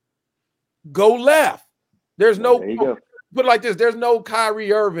go left. There's no, there you go. Put it like this, there's no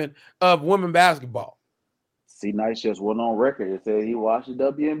Kyrie Irving of women basketball. C. Nice just went on record and said he watched the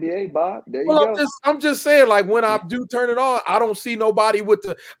WNBA, Bob. There you go. I'm just saying, like, when I do turn it on, I don't see nobody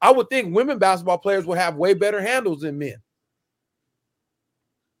I would think women basketball players would have way better handles than men.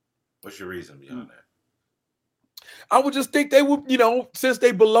 What's your reason beyond that? I would just think they would, since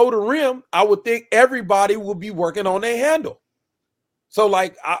they below the rim, I would think everybody would be working on their handle. So,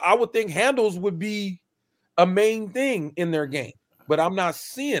 like, I would think handles would be a main thing in their game, but I'm not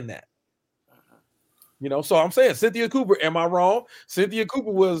seeing that. So I'm saying Cynthia Cooper, am I wrong? Cynthia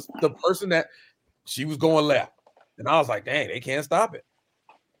Cooper was the person that she was going left. And I was like, dang, they can't stop it.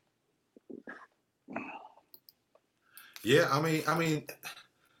 Yeah, I mean,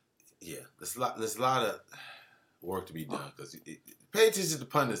 yeah, there's a lot of work to be done because pay attention to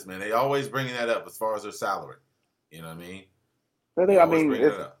pundits, man. They always bringing that up as far as their salary. You know what I mean?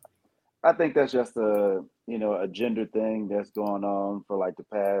 I think that's just a gender thing that's going on for like the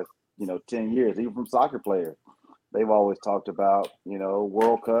past 10 years, even from soccer players. They've always talked about,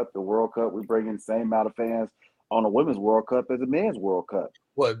 World Cup, the World Cup, we bring in the same amount of fans on a women's World Cup as a men's World Cup.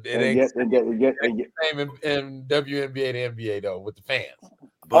 Well, it ain't the same in WNBA and NBA though with the fans.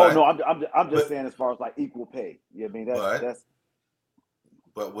 But, I'm just saying as far as like equal pay. You know what I mean? That's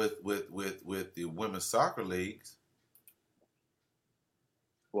But with the women's soccer leagues.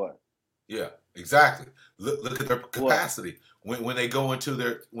 What? Yeah, exactly. Look at their capacity when they go into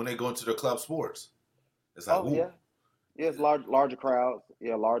their club sports. It's like it's larger crowds,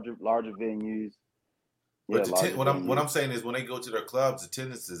 larger venues. But what I'm saying is when they go to their clubs,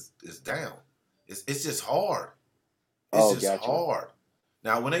 attendance is down. It's just hard. It's hard.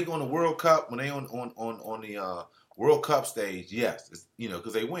 Now when they go on the World Cup, when they on the World Cup stage, yes, it's,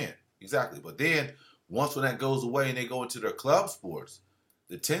 because they win exactly. But then once when that goes away and they go into their club sports,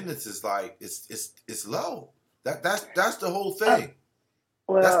 the attendance is like it's low. That's the whole thing.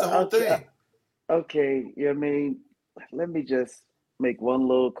 That's the whole thing. Okay, I mean, let me just make one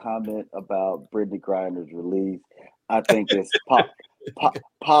little comment about Brittany Griner's release. I think it's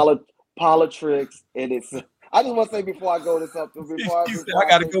politics, and it's. I just want to say before I go to something. I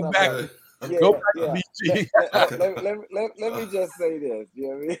got to go back. Let me just say this. You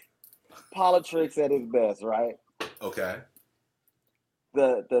know what I mean? Politics at its best, right? Okay.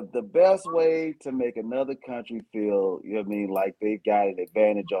 The best way to make another country feel, like they've got an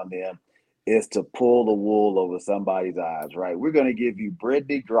advantage on them is to pull the wool over somebody's eyes, right? We're going to give you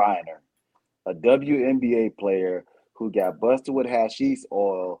Brittany Griner, a WNBA player who got busted with hashish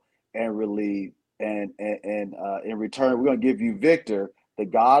oil and relieved, and in return, we're going to give you Victor, the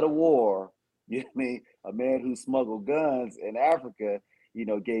god of war, a man who smuggled guns in Africa,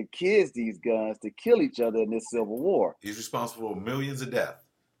 gave kids these guns to kill each other in this civil war. He's responsible for millions of deaths.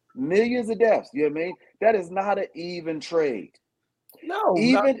 Millions of deaths, you know what I mean? That is not an even trade. No,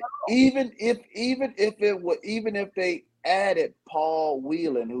 even if they added Paul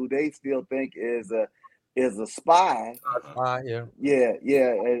Whelan, who they still think is a spy. not here. Yeah,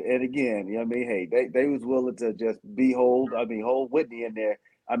 and again, you know what I mean? Hey, they was willing to just hold Whitney in there.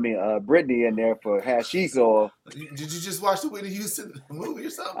 Brittany in there for hashish oil. Did you just watch the Whitney Houston movie or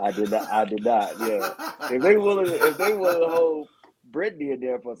something? I did not. Yeah, if they willing to hold Brittany in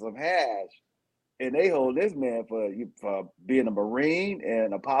there for some hash, and they hold this man for being a Marine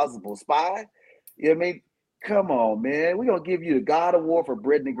and a possible spy, you know what I mean? Come on, man, we gonna give you the God Award for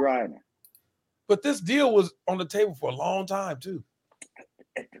Brittany Griner. But this deal was on the table for a long time too.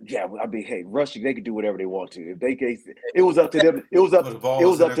 Yeah, I mean, hey, Russia, they could do whatever they want to. If they it was up to them. It was up to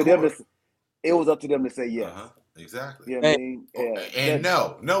them to say yes. Exactly. You know what I mean? And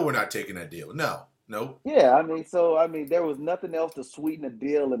no, we're not taking that deal. No. Yeah, there was nothing else to sweeten the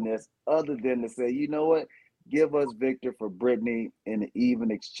deal in this other than to say, you know what, give us Victor for Brittany in an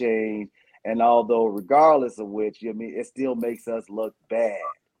even exchange. And although, regardless of which, you know what I mean, it still makes us look bad,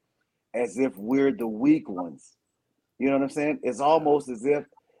 as if we're the weak ones. You know what I'm saying? It's almost as if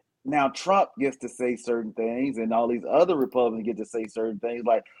now Trump gets to say certain things and all these other Republicans get to say certain things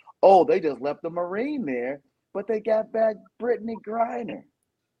like, oh, they just left the Marine there, but they got back Brittany Griner,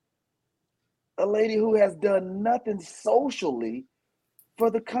 a lady who has done nothing socially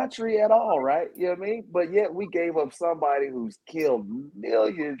for the country at all, right? You know what I mean? But yet we gave up somebody who's killed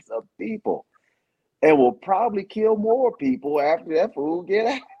millions of people and will probably kill more people after that fool get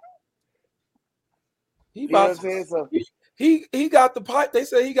out. He got the pipe. They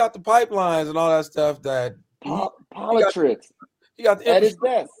say he got the pipelines and all that stuff. That politics. He got the at his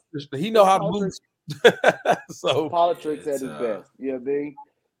best. He know how to move. So politics at his best. You know what I mean?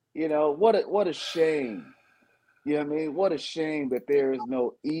 You know what a shame. You know what I mean? What a shame that there is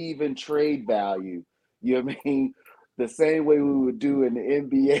no even trade value. You know what I mean? The same way we would do in the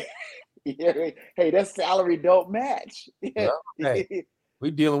NBA. You know what I mean? Hey, that salary don't match. Well, hey,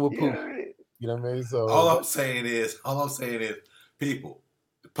 we dealing with poop. You know what I mean? So all I'm saying is, people,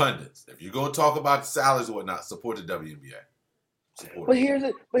 the pundits, if you're gonna talk about the salaries or whatnot, support the WNBA. But here's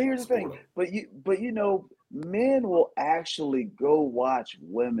the thing. But you know, men will actually go watch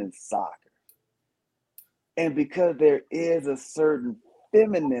women's soccer. And because there is a certain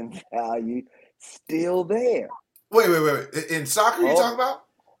feminine value still there. Wait. In soccer, you talking about?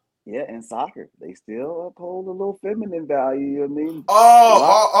 Yeah, in soccer, they still uphold a little feminine value. You know what I mean?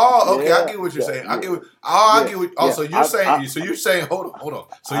 Okay. Yeah, I get what you're saying. I get what. So you're saying. Hold on.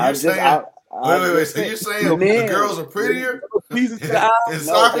 So you're saying. Wait. So you're saying the girls are prettier in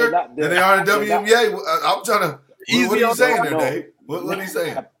soccer than they are in WNBA? I'm trying to. What are you saying there, Dave? What are you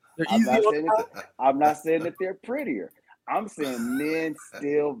saying? I'm not saying that they're prettier. I'm saying men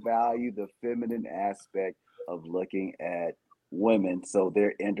still value the feminine aspect of looking at women, so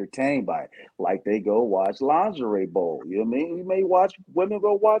they're entertained by it. Like they go watch lingerie bowl. You know what I mean? You may watch women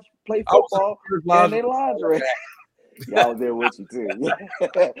play football and they lingerie. Yeah, I was there with you too.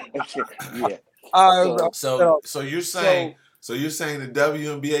 Yeah. So you're saying the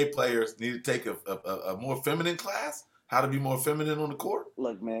WNBA players need to take a more feminine class? How to be more feminine on the court?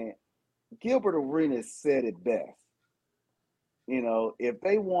 Look, man, Gilbert Arenas said it best. You know, if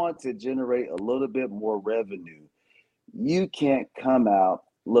they want to generate a little bit more revenue, you can't come out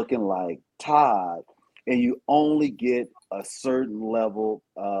looking like Todd and you only get a certain level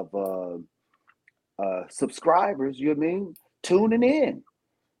of subscribers, you know what I mean, tuning in.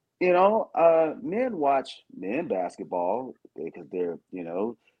 You know, men watch men basketball because they're, you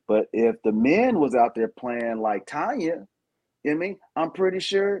know, but if the men was out there playing like Tanya, you know what I mean, I'm pretty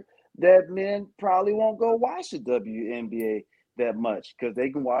sure that men probably won't go watch the WNBA that much because they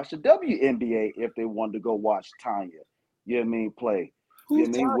can watch the WNBA if they wanted to go watch Tanya. You know what I mean? Play. You know what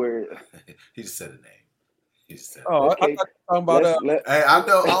I mean? Where he just said a name. He just said. Okay. I don't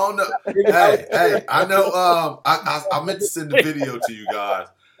know. Hey, I know. I meant to send the video to you guys.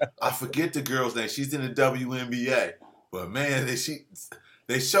 I forget the girl's name. She's in the WNBA, but man, they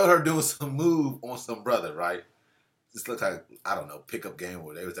showed her doing some move on some brother, right? Just looked like, I don't know, pickup game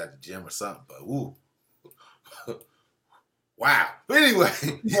where they was at the gym or something. But woo, wow. But anyway,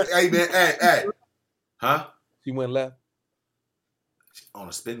 hey man, hey, huh? She went left. On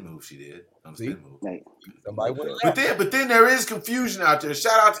a spin move, she did. On a spin move. Somebody went left. But then there is confusion out there.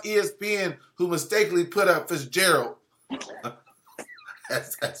 Shout out to ESPN who mistakenly put up Fitzgerald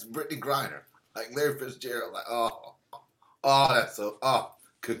as Brittany Griner. Like Larry Fitzgerald. Like,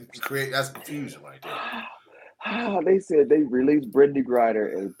 that's confusion right there. They said they released Brittany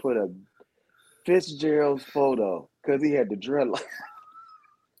Griner and put a Fitzgerald's photo because he had the dreadlock.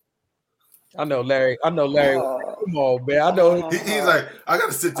 I know Larry Come on, man. I know. He's like, I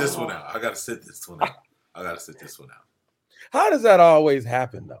gotta sit this one out. I gotta sit this one out. I gotta sit this one out. How does that always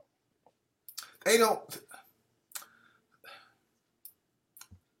happen, though? They don't.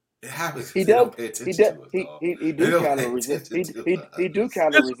 It happens. He They does. don't pay attention He does. to us, He dog. he, he They do don't kind pay of resemble. attention He to do us.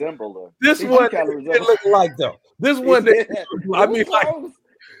 kind of resemble her. This He one do kind of didn't resemble. look like, though. This one, It I was mean, like, close.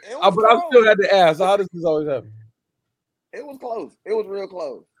 It was but I close. still had to ask, how does this always happen? It was close. It was real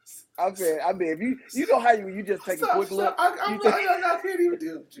close. I'm saying, I mean, if you know how you just take a quick look, I can't even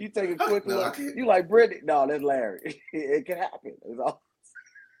do it. you take a quick No, I look, can't. you like Brittany. No, that's Larry. It can happen.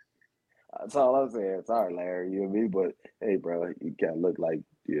 That's all I'm saying. Sorry, Larry, you and me, but hey, bro, you kind of look like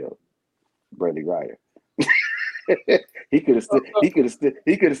Brittany Griner. He could have stood. He could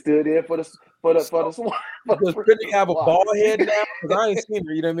have stood there for the swap. Does Brittany have a bald head now? Because I ain't seen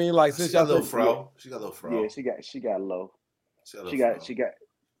her. You know what I mean? Like She since got a y'all little fro. She got a little fro. Yeah, she got low. She got.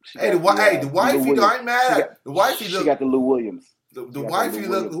 Hey, the wifey though, I ain't mad. The wifey She look. got the Lou Williams. The wifey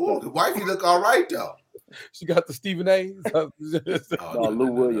look. The wifey look all right though. she got the Stephen A. No,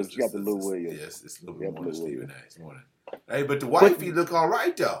 Lou Williams. She got the Lou Williams. Yes, it's a little bit more than Lou Stephen Williams. A. It's more than. Hey, but the wifey look all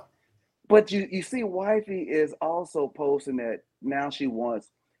right though. But you see, wifey is also posting that now she wants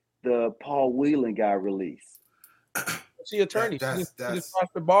the Paul Whelan guy released. She attorney. That's she just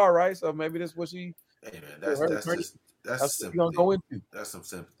crossed the bar, right? So maybe that's what she. Hey man, that's sympathy. What you're gonna go into. That's some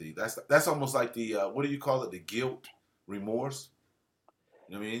sympathy. That's almost like the what do you call it? The guilt, remorse.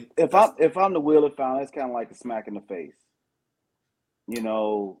 You know what I mean? If I'm the Wheeler family, it's kind of like a smack in the face. You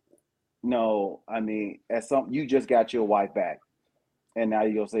know, no, I mean, you just got your wife back, and now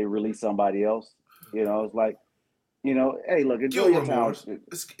you're gonna say release somebody else. You know, it's like, hey, look, enjoy your time.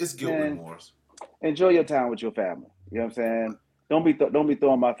 It's guilt remorse. Enjoy your time with your family. You know what I'm saying? Don't be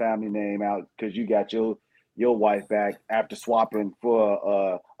throwing my family name out because you got your wife back after swapping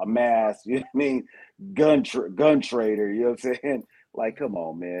for a mask. You know what I mean? Gun trader. You know what I'm saying? Like, come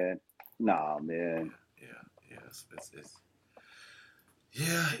on, man. Nah, man.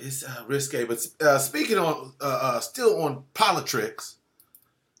 It's risque. But speaking on still on politics,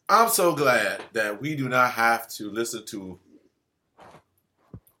 I'm so glad that we do not have to listen to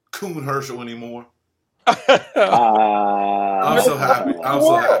Coon Herschel anymore. I'm so happy.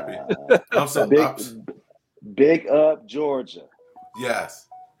 I'm so big up Georgia. Yes.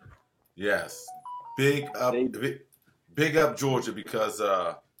 Big up Georgia because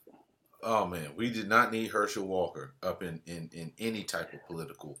oh man, we did not need Herschel Walker up in any type of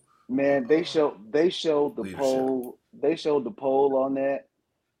political. Man, they showed the leadership. poll. They showed the poll on that,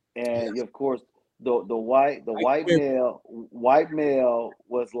 and of course the white male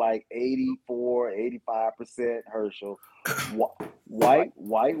was like 84-85% Herschel. White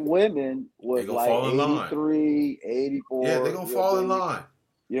women was like 83-84. Yeah, they're gonna fall in line.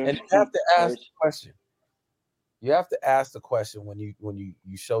 And you have to ask the question. You have to ask the question when you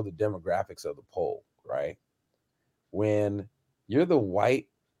show the demographics of the poll, right? When you're the white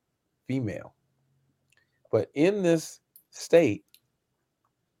female, but in this state,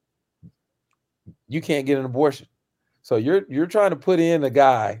 you can't get an abortion. So you're trying to put in a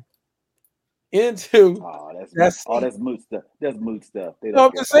guy into that's moot stuff. That's moot stuff. No,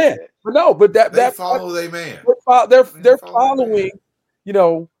 I'm just saying. But they follow their man. They're following,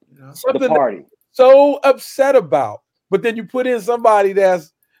 something the party. So upset about. But then you put in somebody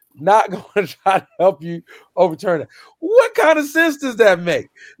that's not going to try to help you overturn it. What kind of sense does that make?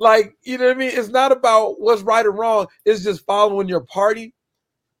 Like, you know what I mean? It's not about what's right or wrong. It's just following your party.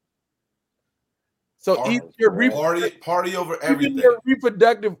 So party over everything. Even your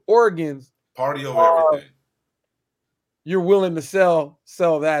reproductive organs. Party over everything. You're willing to sell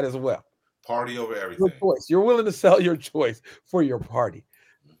that as well. Party over everything. Your choice. You're willing to sell your choice for your party.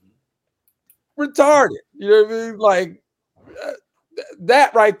 Retarded. You know what I mean? Like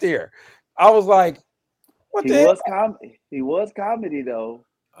that right there. I was like, what the hell? He was comedy though.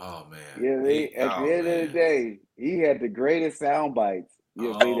 Oh man. At the end of the day, he had the greatest sound bites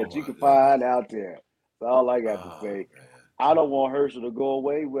that you can find out there. That's all I got to say. Man. I don't want Herschel to go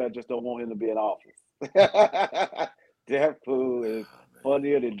away. I just don't want him to be in office. That fool is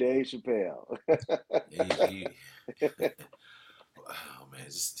funnier than Dave Chappelle.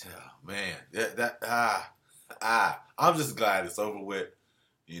 I'm just glad it's over with,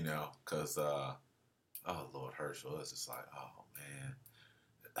 because Lord Herschel, it's just like, oh man.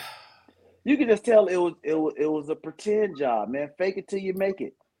 You can just tell it was a pretend job, man. Fake it till you make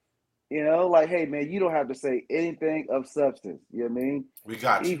it. Like, hey man, you don't have to say anything of substance. You know what I mean? We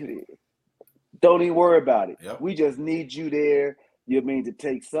got you. Don't even worry about it. Yep. We just need you there, you know what I mean, to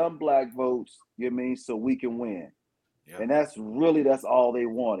take some black votes, you know what I mean, so we can win. And that's all they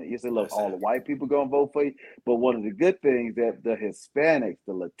wanted. You say, look, That's all it. the white people gonna vote for you, but one of the good things that the Hispanics,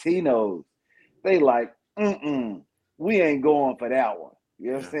 the Latinos, they like, we ain't going for that one.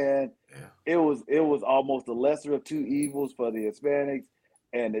 You know what I'm saying? Yeah. It was almost the lesser of two evils for the Hispanics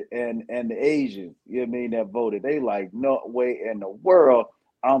and the Asians. You know what I mean? That voted. They like, no way in the world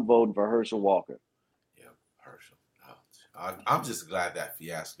I'm voting for Herschel Walker. Yeah, Herschel. I'm just glad that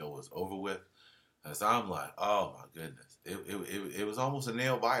fiasco was over with. Cause I'm like, oh my goodness, it was almost a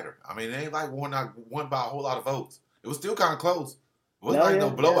nail biter. I mean, it ain't like won by a whole lot of votes. It was still kind of close. It wasn't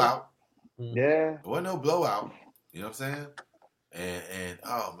no blowout. Yeah. It wasn't no blowout. You know what I'm saying? And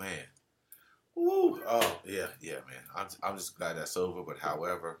oh man, woo, oh yeah, man. I'm just glad that's over. But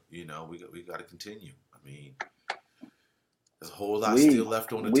however, we got to continue. I mean, there's a whole lot still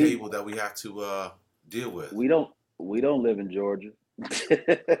left on the table that we have to deal with. We don't live in Georgia.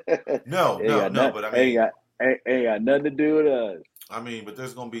 No, but I mean, ain't got nothing to do with us. I mean, but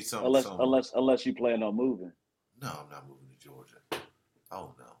there's gonna be some unless you plan on moving. No, I'm not moving to Georgia.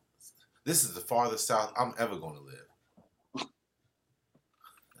 Oh no, this is the farthest south I'm ever going to live.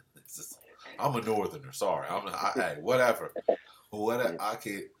 I'm a northerner. Sorry, hey, whatever. I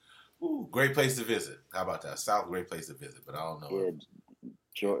can't. Ooh, great place to visit. How about that? South, great place to visit, but I don't know.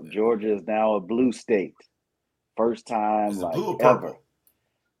 Yeah, Georgia is now a blue state. First time, is it like blue or ever.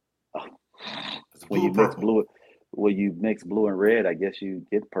 When you mix blue and red, I guess you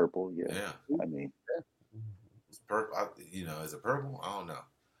get purple. Yeah. I mean, it's purple. Is it purple? I don't know.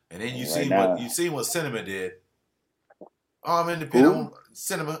 And then you seen what Cinnamon did. I'm independent.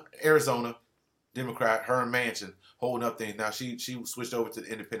 Cinnamon, Arizona, Democrat, her and Manchin holding up things. Now she switched over to the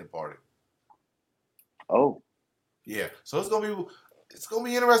Independent Party. Oh. Yeah. So it's gonna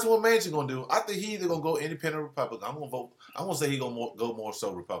be interesting what Manchin gonna do. I think he either gonna go Independent or Republican. I'm gonna say he gonna go more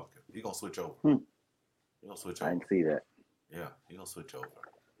so Republican. He gonna switch over. He gonna switch over. I can see that. Yeah, he gonna switch over.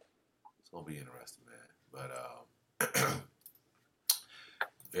 It's gonna be interesting, man. But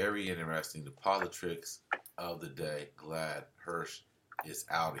very interesting. The politics of the day. Glad Hirsch is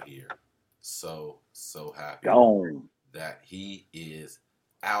out of here. So happy that he is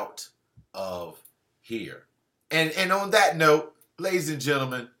out of here. And on that note, ladies and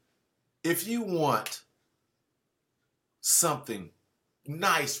gentlemen, if you want something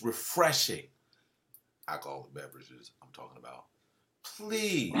nice, refreshing, alcoholic beverages I'm talking about,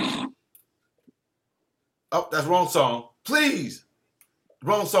 please. Oh, that's wrong song. Please.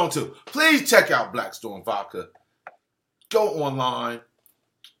 Wrong song too. Please check out Black Storm Vodka. Go online.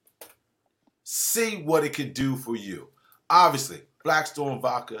 See what it can do for you. Obviously,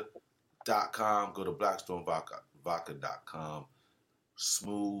 blackstormvodka.com. Go to blackstormvodka.com.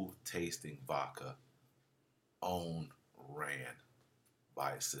 Smooth tasting vodka. Owned, ran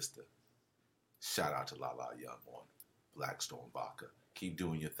by a sister. Shout out to Lala Young on Black Storm Vodka. Keep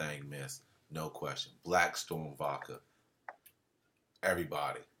doing your thing, miss. No question. Black Storm Vodka.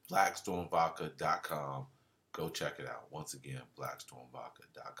 Everybody. blackstormvodka.com. Go check it out. Once again,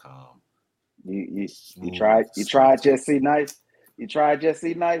 blackstormvodka.com. You tried Jesse Nice? You tried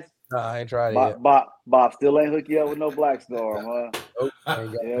Jesse Nice? No, I ain't tried it yet. Bob still ain't hook you up with no Black Storm, huh?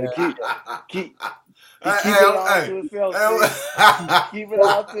 Keep it all to himself. Keep it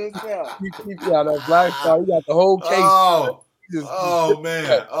all to himself. Keep you out of Black Storm. You got the whole case. Oh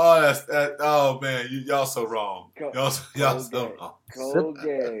man! Oh, oh man! Y'all so wrong. Y'all so wrong. Cold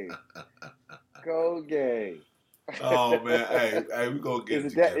game. Oh man! Hey, we gonna get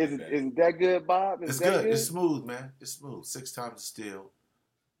is it that good, Bob? It's good. It's smooth, man. It's smooth. 6 times distilled,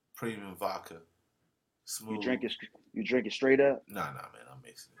 premium vodka. Smooth. You drink it straight up? Nah, man. I'm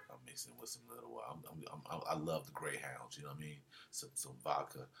mixing it with some little. I love the Greyhounds. You know what I mean? Some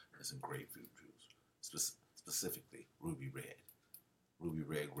vodka and some grapefruit juice. Specifically, ruby red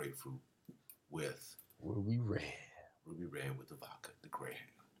grapefruit with ruby red with the vodka, the Greyhound.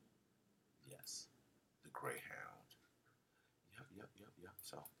 Yes, the Greyhound. Yep.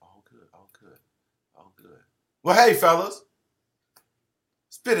 So all good. Well, hey, fellas,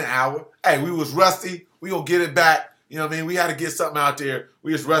 it's been an hour. Hey, we was rusty. We gonna get it back. You know what I mean? We had to get something out there.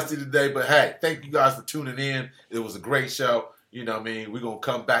 We was rusty today, but hey, thank you guys for tuning in. It was a great show. You know what I mean? We're gonna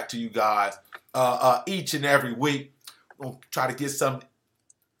come back to you guys each and every week. We're gonna try to get some at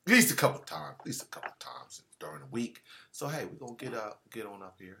least a couple times during the week. So hey, we're gonna get on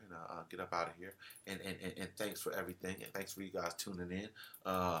up here and get up out of here. And thanks for everything. And thanks for you guys tuning in.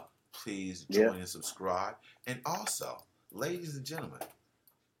 Please join and subscribe. And also, ladies and gentlemen,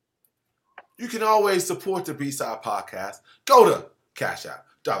 you can always support the B-Side Podcast. Go to Cash App,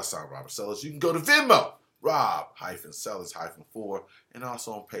 $ Robert Sellers. You can go to Venmo, Rob-Sellers-4. And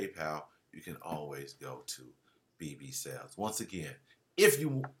also on PayPal, you can always go to BB Sales. Once again, if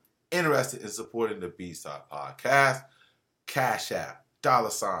you interested in supporting the B-Side Podcast, Cash App,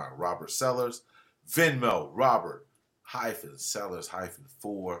 $ Robert Sellers, Venmo,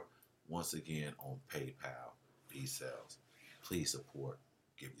 Robert-Sellers-4. Once again, on PayPal, B-Sales. Please support.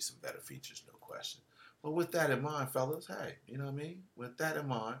 Give you some better features, no question. But with that in mind, fellas, hey, you know what I mean? With that in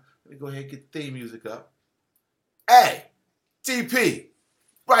mind, let me go ahead and get the theme music up. Hey, DP,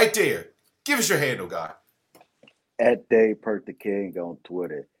 right there. Give us your handle, guy. At Dave Perk the King on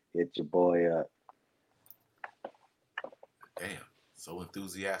Twitter. Hit your boy up. Damn, so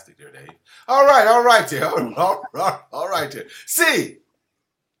enthusiastic there, Dave. All right there. All right there. See,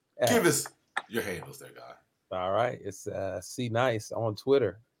 give us your handles there, guy. All right. It's C Nice on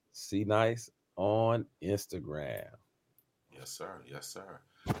Twitter. C Nice on Instagram. Yes, sir.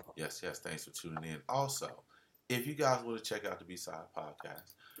 Yes. Thanks for tuning in. Also, if you guys want to check out the B-Side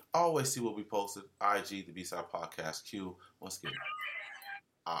Podcast, always see what we posted. IG, the B-Side Podcast Q. Once again,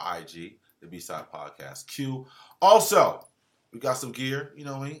 our IG, the B-Side Podcast Q. Also, we got some gear. You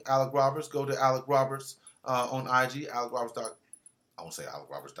know what I mean? Alec Roberts. Go to Alec Roberts on IG. Alec Roberts. I won't say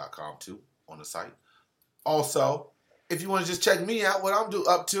AlecRoberts.com too on the site. Also, if you want to just check me out, what I'm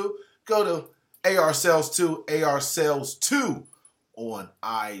up to, go to AR Sales 2 on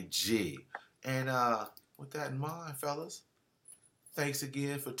IG. And with that in mind, fellas, thanks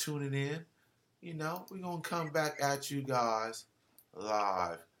again for tuning in. You know, we're going to come back at you guys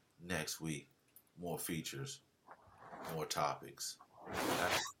live next week. More features, more topics.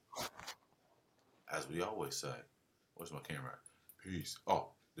 As we always say, where's my camera? Peace.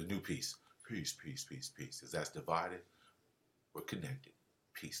 Oh, the new peace. Peace. Because that's divided. We're connected.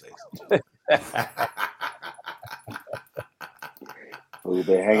 Peace, ladies and gentlemen. We've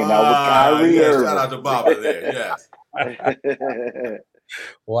been hanging out with Kyrie. Yeah, shout out to Baba there. Yes.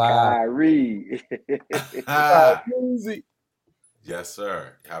 Wow. Kyrie. Yes,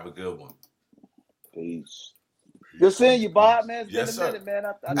 sir. Have a good one. Peace. Good seeing you, Bob, man. It's Yes, been a sir.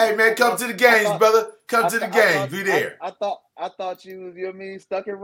 minute, man. Hey, man, come to the games, brother. Come to the games. Be there. I thought you was, you know what I mean, stuck in